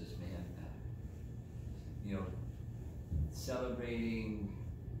foolish is this man now. You know, celebrating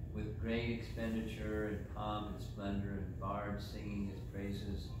with great expenditure and pomp and splendor, and bards singing his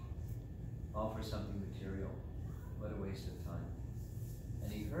praises, all for something material. What a waste of time.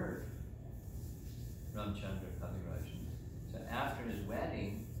 And he heard Ramchandra Kaviraj. So after his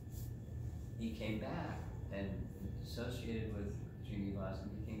wedding, he came back and associated with Srinivas and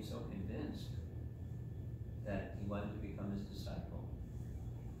became so convinced that he wanted to become his disciple.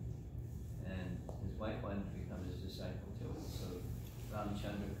 And his wife wanted to become his disciple too. So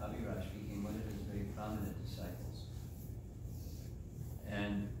Ramchandra Kaviraj became one of his very prominent disciples.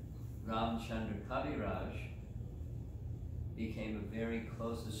 And Ramchandra Kaviraj became a very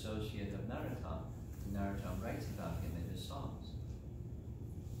close associate of Narottam. And Narottam writes about him in his songs.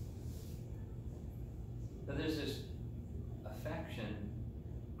 But there's this affection,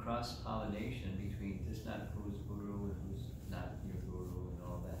 cross-pollination between just not who's guru and who's not your guru and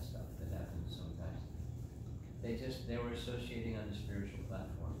all that stuff that happens sometimes. They were associating on the spiritual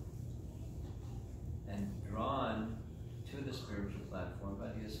platform and drawn to the spiritual platform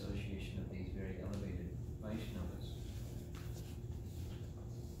by the association of these very elevated Vaishnavas.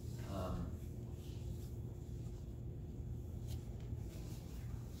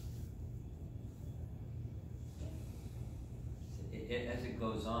 As it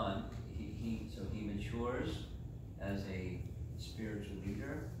goes on, he matures as a spiritual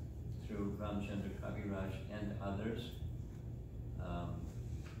leader through Ramchandra Kaviraj and others.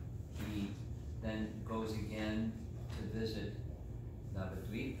 He then goes again to visit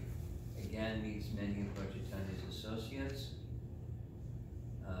Navadvip, again meets many of Lord Chaitanya's associates.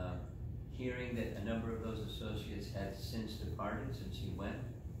 Hearing that a number of those associates had since departed since he went,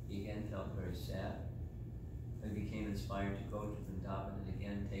 he again felt very sad. He became inspired to go to Vrindavan and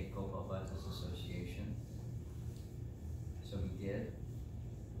again take Gopal Bhatta's association. So he did.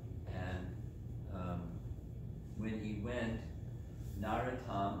 And when he went,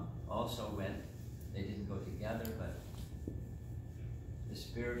 Narottam also went. They didn't go together, but the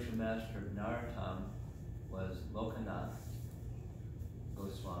spiritual master of Narottam was Lokanath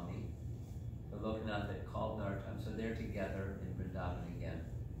Goswami, the Lokanath that called Narottam. So they're together in Vrindavan again.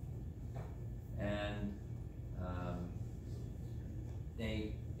 And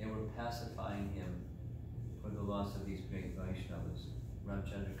they were pacifying him for the loss of these great Vaishnavas.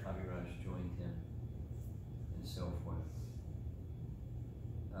 Ramchandra Kaviraj joined him, and so forth.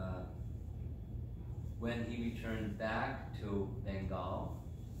 When he returned back to Bengal,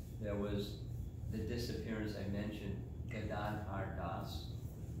 there was the disappearance I mentioned, Gadadhar Das.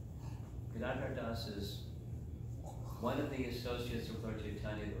 Gadadhar Das is one of the associates of Lord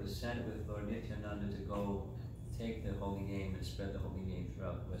Chaitanya that was sent with Lord Nityananda to go take the holy name and spread the holy name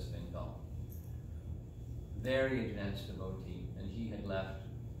throughout West Bengal. Very advanced devotee, and he had left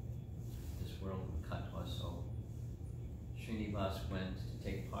this world of Katwa, so Srinivas went to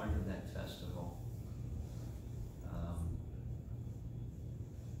take part in that festival.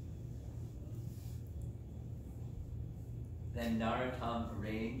 Then Narottam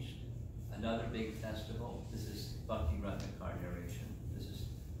arranged another big festival. This is Bhakti Ratnakar narration. This is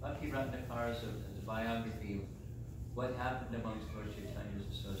Bhakti Ratnakar's the biography of what happened amongst Lord Chaitanya's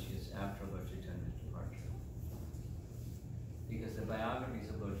associates after Lord Chaitanya's departure. Because the biographies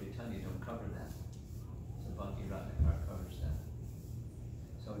of Lord Chaitanya don't cover that.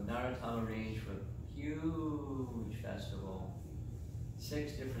 festival.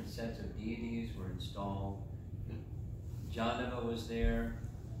 6 different sets of deities were installed. Janava was there.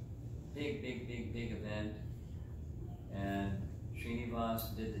 Big event. And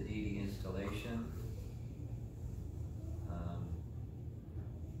Srinivas did the deity installation.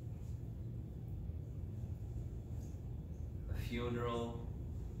 A funeral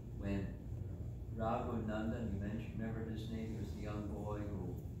when Raghunandan, you remember his name? He was the young boy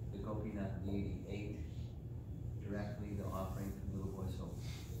who the Gopinath deity ate directly the offering from the little boy. So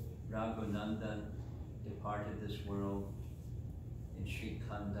Raghunandan departed this world in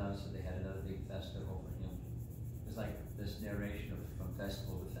Srikanda, so they had another big festival for him. It was like this narration from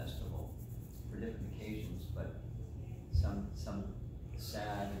festival to festival for different occasions, but some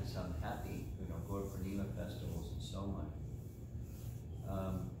sad and some happy, Gaur Purnima festivals and so on.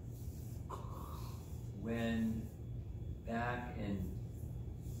 When back in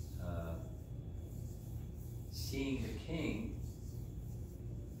seeing the king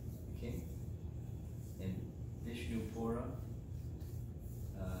in Vishnupura,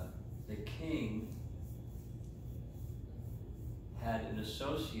 the king had an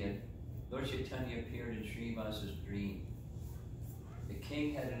associate. Lord Chaitanya appeared in Srinivasa's dream. The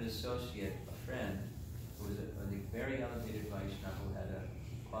king had an associate, a friend, who was a very elevated Vaishnava who had a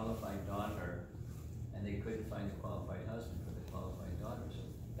qualified daughter, and they couldn't find a qualified husband for the qualified daughter. So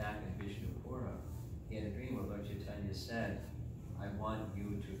back in Vishnupura, he had a dream where Lord Chaitanya said, I want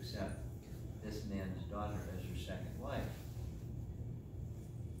you to accept this man's daughter as your second wife.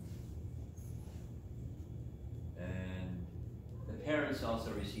 And the parents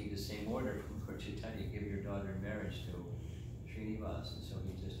also received the same order from Lord Chaitanya, give your daughter in marriage to Srinivas, and so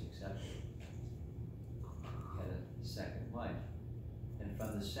he just accepted. He had a second wife. And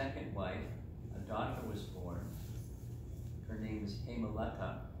from the second wife, a daughter was born. Her name is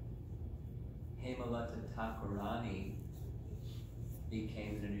Hemalata. Hemalata Thakurani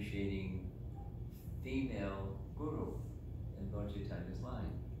became an initiating female guru in Lord Chaitanya's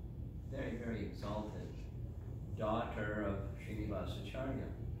line. Very, very exalted. Daughter of Srinivasacharya.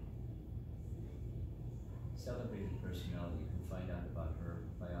 Celebrated personality. You can find out about her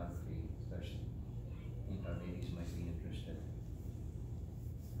biography, especially our ladies might be interested.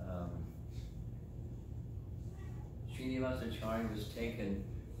 Srinivasacharya was taken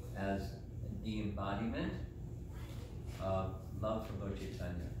as the embodiment of love for Lord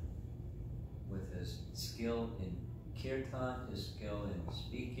Chaitanya, with his skill in kirtan, his skill in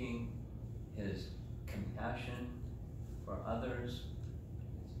speaking, his compassion for others,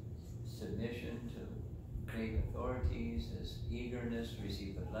 submission to great authorities, his eagerness to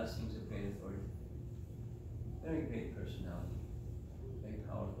receive the blessings of great authority. Very great personality, very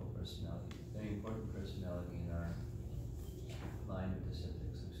powerful personality, very important personality in our line of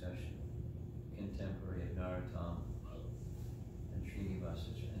disciplic succession, contemporary of Narottam and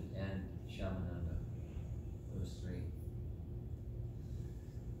Srinivasa and Shyamananda, those 3.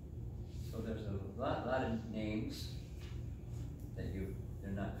 So there's a lot of names that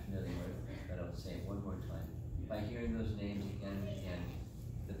they're not familiar with, but I'll say it one more time. By hearing those names again and again,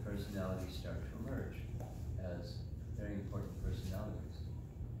 the personalities start to emerge as very important personalities.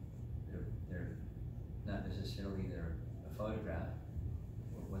 They're not necessarily a photograph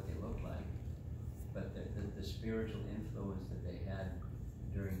or what they look like, but the spiritual influence that they had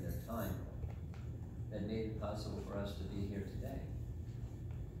during their time that made it possible for us to be here today.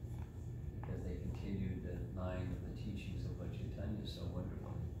 Because they continued the line of the teachings of Lord Chaitanya so wonderfully.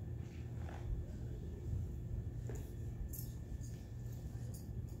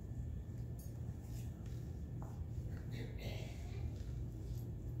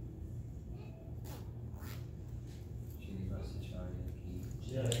 Srinivasacharya ki.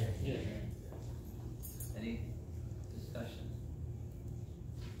 Yeah. Any discussion?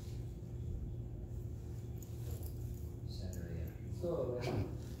 Saturday. So,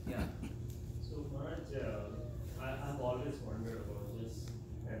 Yeah. so Maharaj, I've always wondered about this,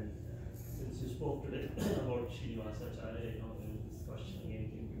 and since you spoke today about Srinivasacharya, in this question again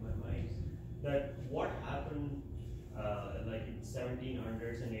came to my mind, that what happened like in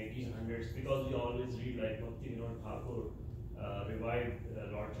 1700s and 1800s, because we always read like Bhaktivinoda Thakur revived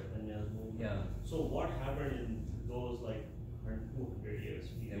Lord Chaitanya's movement. Yeah. So what happened in those like 200 years?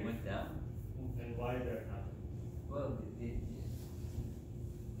 They went down. And why that happened? Well, the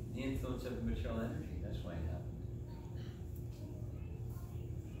influence of the material energy, that's why it happened.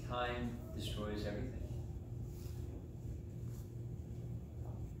 Time destroys everything.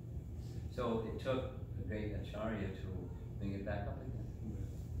 So it took the great Acharya to bring it back up again.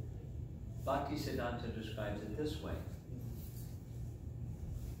 Bhaktisiddhanta describes it this way.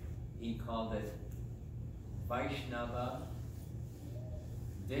 He called it Vaishnava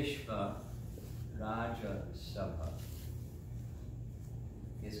Vishva Raja Sabha.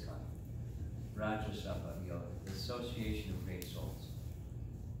 ISKCON. Raja Sabha, the Association of Great Souls.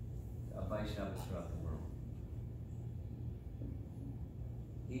 Vaishnavas throughout the world.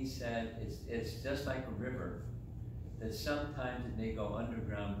 He said it's just like a river, that sometimes it may go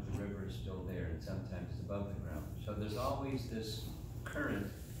underground, but the river is still there, and sometimes it's above the ground. So there's always this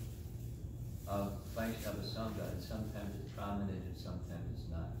current of Vaishnava Sangha, and sometimes it's prominent and sometimes it's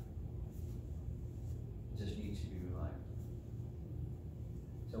not. It just needs to be revived.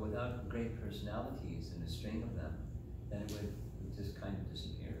 So without great personalities and a string of them, then it would just kind of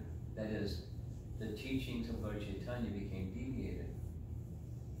disappear. That is, the teachings of Lord Chaitanya became deviated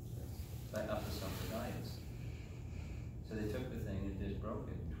by upper sampradayas. So they took the thing and just broke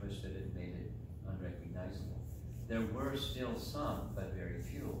it, and twisted it, and made it unrecognizable. There were still some, but very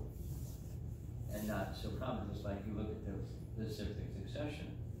few, and not so prominent. Just like you look at the cyclic succession,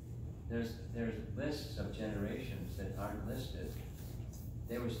 there's lists of generations that aren't listed.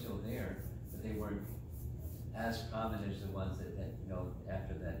 They were still there, but they weren't as prominent as the ones that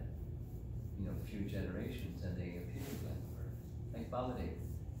after that few generations, and they appeared again. Like Baladev.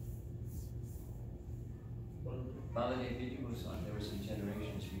 Baladev Vidyabhusan, there were some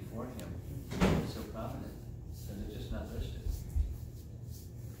generations before him that were so prominent, so they're just not listed.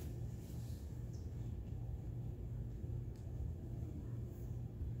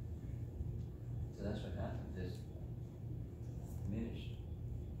 So that's what happened, is diminished.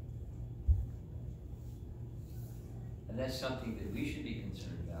 And that's something that we should be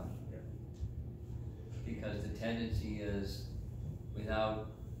concerned about. Because the tendency is, without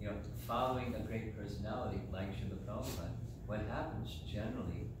following a great personality like Srila Prabhupada, what happens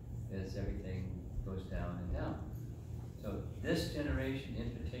generally is everything goes down and down. So this generation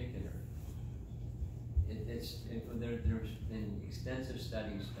in particular, there's been extensive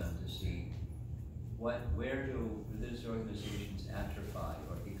studies done to see where do religious organizations atrophy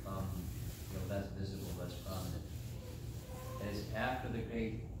or become less visible, less prominent. And it's after the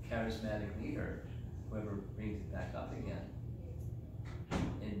great charismatic leader, whoever brings it back up again,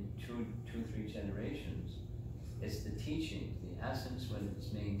 in two, 3 generations, it's the teaching, the essence when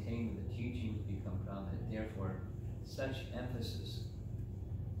it's maintained, the teachings become prominent. Therefore, such emphasis,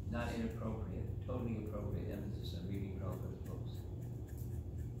 not inappropriate, totally appropriate emphasis on reading Prabhupada's books.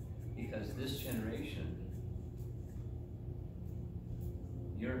 Because this generation,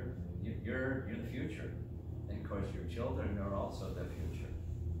 you're the future. And of course your children are also the future.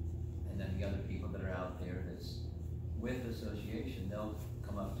 And then the other people that are out there that's with association, they'll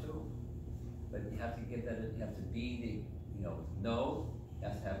come up too. But you have to give that, you have to be the, know, you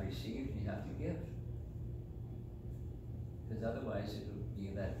have to have received, and you have to give. Because otherwise it would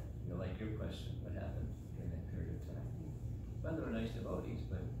be that, like your question, what happened during that period of time. Well, they were nice devotees,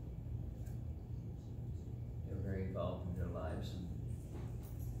 but they were very involved in their lives. And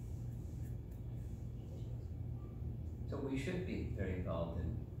so we should be very involved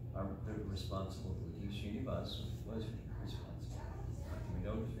in our responsible duties. Srinivas was responsible. We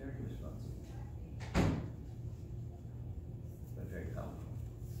know he was very responsible. But very powerful.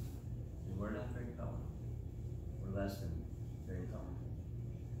 And we're not very powerful. We're less than very powerful.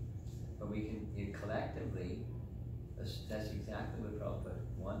 But we can collectively, that's exactly what Prabhupada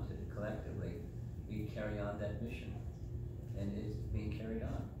wanted. Collectively, we carry on that mission. And it's being carried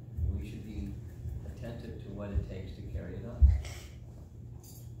on. We should be attentive to what it takes to carry it on.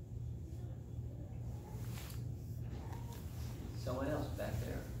 Someone else back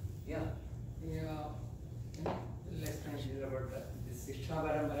there. Yeah. Let's mention about the Siksha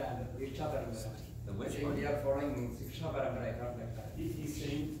Parampara and the Diksha Parampara. The which I one? think we are following Siksha Parampara, I thought like that. He's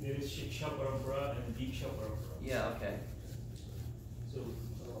saying there is Shiksha Parampara and Diksha Parampara. Yeah, okay. So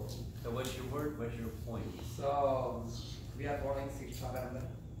what's your word? What's your point? So we are following Siksha Parampara.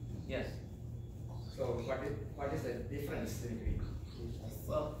 Yes. So what is the difference between?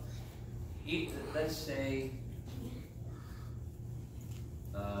 Well, let's say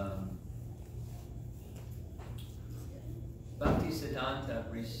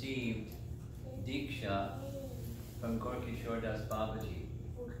Bhaktisiddhanta received Diksha from Gorkishore Das Babaji.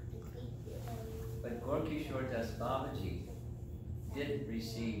 But Gorkishore Das Babaji didn't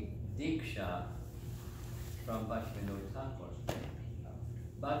receive Diksha from Bhaktivinoda Thakur.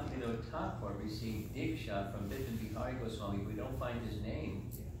 Bhaktivinoda Thakur received Diksha from Bipin Bihari Goswami. We don't find his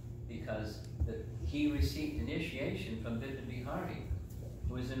name because he received initiation from Bipin Bihari,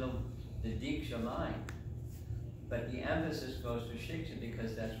 who was in the Diksha line. But the emphasis goes to Shiksha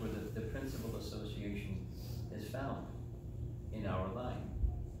because that's where the principal association is found in our line.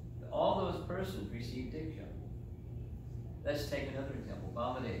 All those persons received Diksha. Let's take another example,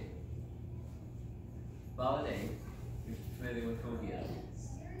 Baladev. Baladev, you're familiar with who he is?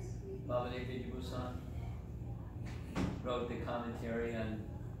 Baladev Vidyabhusan wrote the commentary on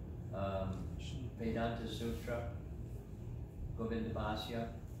Vedanta Sutra, Govindabhasya.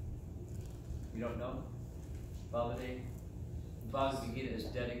 You don't know? Baladev? Bhagavad Gita is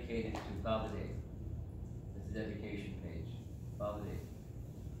dedicated to Baladev. It's a dedication page. Baladev.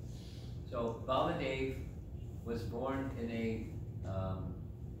 So Baladev was born in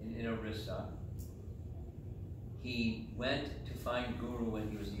Orissa. He went to find Guru when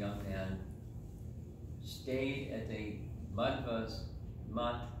he was a young man, stayed at the Madhva's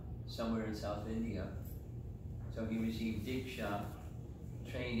Mat somewhere in South India. So he received Diksha,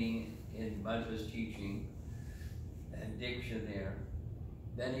 training in Madhva's teaching, and Diksha there.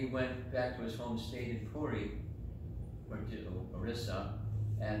 Then he went back to his home state in Puri, or to Orissa,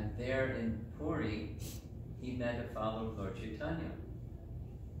 and there in Puri, he met a follower of Lord Chaitanya,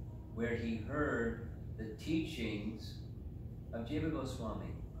 where he heard the teachings of Jiva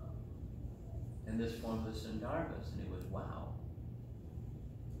Goswami in this formless Sandarbhas, and it was wow.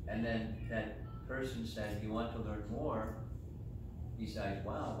 And then that person said, if you want to learn more, besides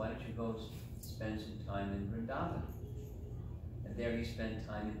wow, why don't you go spend some time in Vrindavan? And there he spent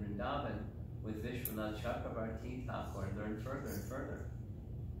time in Vrindavan with Vishwanath Chakravarti Thakur and learned further and further.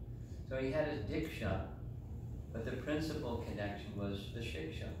 So he had his Diksha, but the principal connection was the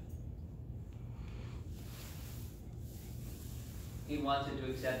Shiksha. He wanted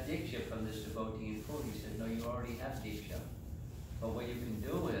to accept Diksha from this devotee in Puri. He said, no, you already have Diksha. But what you can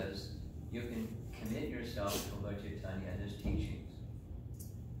do is, you can commit yourself to Lord Chaitanya and his teachings.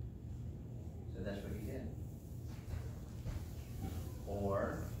 So that's what he did.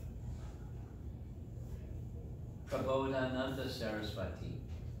 Or Prabodhananda Saraswati.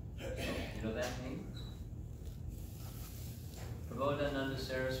 You know that name? Prabodhananda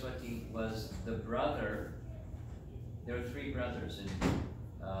Saraswati was the brother. There were three brothers in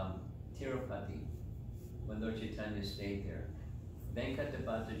Tirupati when Lord Chaitanya stayed there.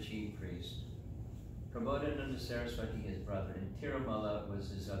 Venkatabhata, chief priest. Prabodhananda Saraswati, his brother, and Tirumala was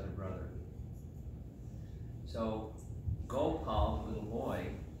his other brother. So Gopal, the little boy,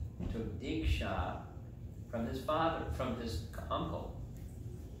 took Diksha from his father, from his uncle,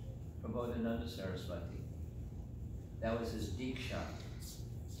 Prabodhananda Saraswati. That was his Diksha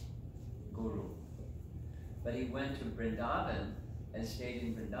guru. But he went to Vrindavan and stayed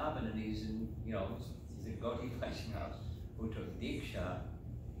in Vrindavan, and he's in, he's a Gaudiya Vaishnava who took Diksha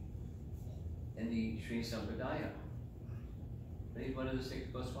in the Sri Sampradaya. But he's one of the 6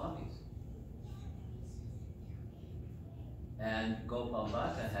 Goswamis. And Gopal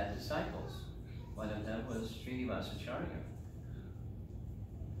Bhatta had disciples. One of them was Srinivasacharya.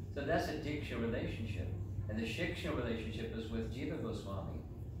 So that's a Diksha relationship. And the Shiksha relationship is with Jiva Goswami.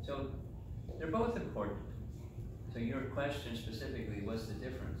 So they're both important. So your question specifically, what's the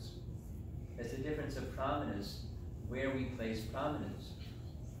difference? It's the difference of prominence, where we place prominence.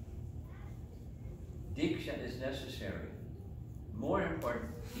 Diksha is necessary. More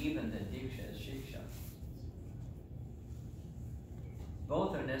important even than Diksha is Shiksha.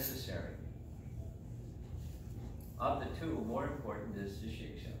 Both are necessary. Of the two, more important is the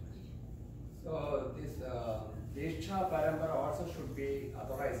Shiksha. So this Diksha Parampara also should be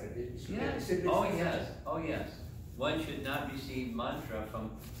authorized. Yes. Oh yes. Oh yes. One should not receive mantra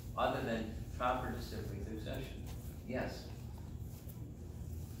from other than proper disciplic succession. Yes.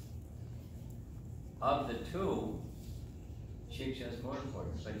 Of the two, Shiksha is more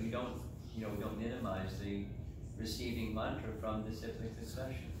important, but we don't minimize the receiving mantra from disciplic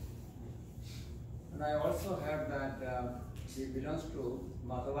succession. And I also have that he belongs to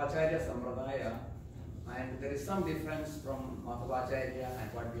Madhavacharya Sampradaya, and there is some difference from Madhavacharya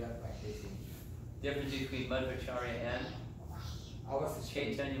and what we are practicing. Difference between Madhvacharya and Our system.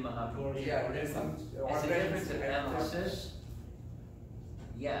 Chaitanya Mahaprabhu. Yeah, there is some. It's a difference of emphasis.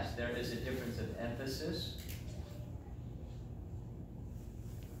 Yes, there is a difference of emphasis,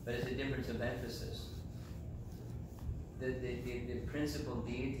 but it's a difference of emphasis. The principal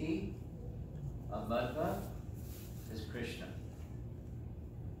deity of Madhva is Krishna.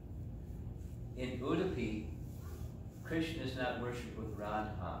 In Udupi, Krishna is not worshipped with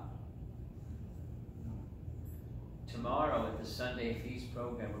Radha. Tomorrow at the Sunday Feast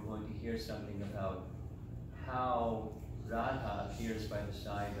program, we're going to hear something about how Radha appears by the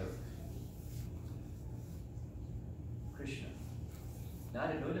side of Krishna.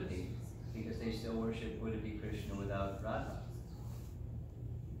 Not in Udupi, because they still worship Udupi Krishna without Radha.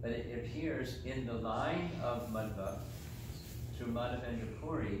 But it appears in the line of Madhva through Madhavendra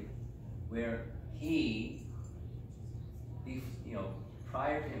Puri, where he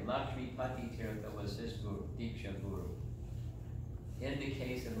prior to him, Lakshmipati Tirtha was his guru, Diksha Guru. In the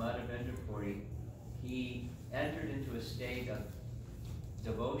case of Madhavendra Puri, he entered into a state of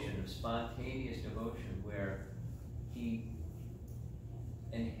devotion, of spontaneous devotion, where he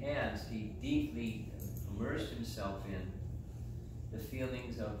deeply immersed himself in the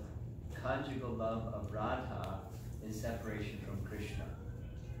feelings of conjugal love of Radha in separation from Krishna.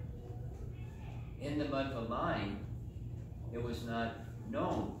 In the Madhva mind, it was not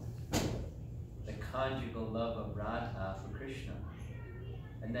known the conjugal love of Radha for Krishna.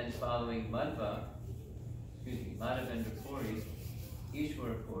 And then following Madhavendra Puri,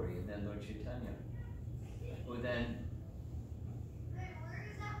 Ishwara Puri, and then Lord Chaitanya, who then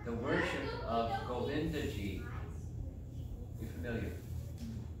the worship of Govindaji, you're familiar,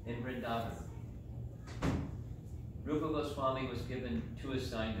 in Vrindavan. Rupa Goswami was given two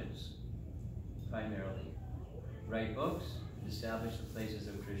assignments, primarily. Write books and establish the places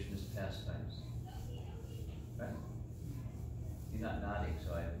of Krishna's pastimes. Right? You're not nodding,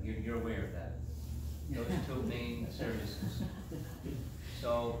 so you're aware of that. Those two main services.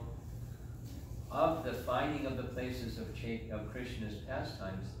 So, of the finding of the places of Krishna's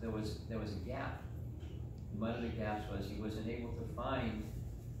pastimes, there was a gap. One of the gaps was he wasn't able to find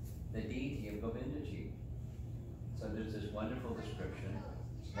the deity of Govindaji. So there's this wonderful description.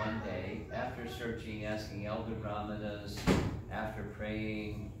 One day, after searching, asking elder brahmanas, after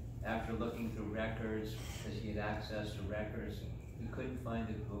praying, after looking through records, because he had access to records, he couldn't find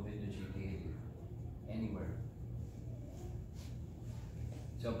the Govindaji deity anywhere.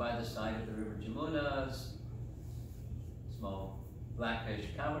 So by the side of the river Jamuna, small blackish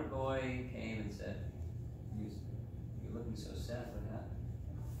cowherd boy came and said, "You're looking so sad, what happened?"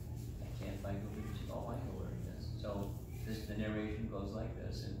 "I can't find Govindaji." "Oh, I know where he is." So the narration goes like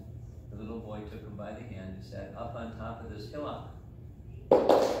this, and the little boy took him by the hand and said, "Up on top of this hillock,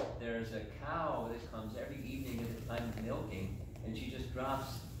 there's a cow that comes every evening at the time of milking, and she just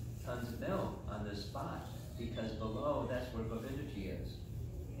drops tons of milk on this spot, because below, that's where Govindaji is,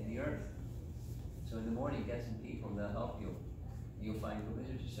 in the earth. So in the morning, get some people, they'll help you. You'll find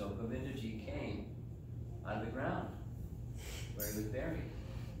Govindaji." So Govindaji came out of the ground, where he was buried.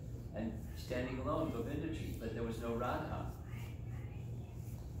 And standing alone, Govindaji, but there was no Radha.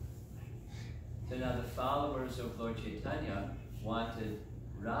 So now the followers of Lord Chaitanya wanted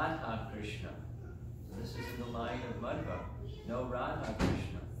Radha Krishna. So this is in the line of Madhva. No Radha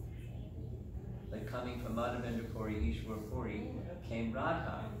Krishna. But coming from Madhavendra Puri, Ishwara Puri, came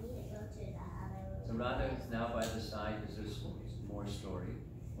Radha. So Radha is now by the side, because there's more story,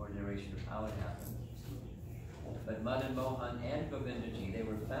 more narration of how it happened. But Madan Mohan and Govindaji, they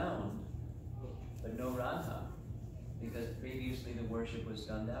were found, but no Radha, because previously the worship was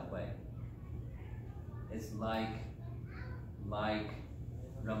done that way. It's like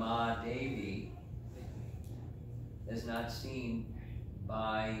Rama Devi is not seen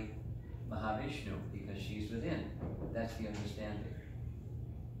by Mahavishnu because she's within. That's the understanding.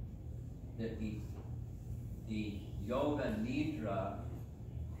 That the yoga nidra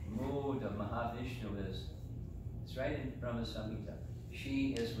mood of Mahavishnu is, it's right in Brahma Samhita.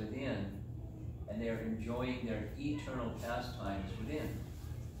 She is within, and they're enjoying their eternal pastimes within.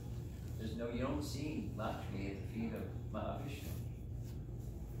 You don't see Lakshmi at the feet of Mahavishnu.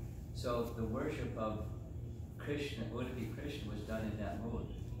 So the worship of Krishna, Udupi Krishna, was done in that mood.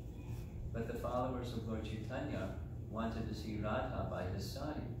 But the followers of Lord Chaitanya wanted to see Radha by his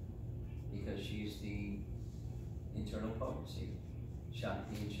side, because she's the internal potency,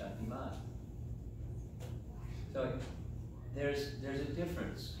 Shakti and Shaktiman. So there's a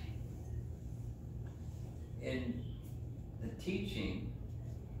difference in the teaching.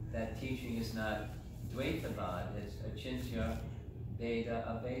 That teaching is not Dvaitavad, it's Achintya Bheda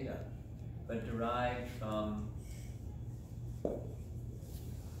Abheda, but derived from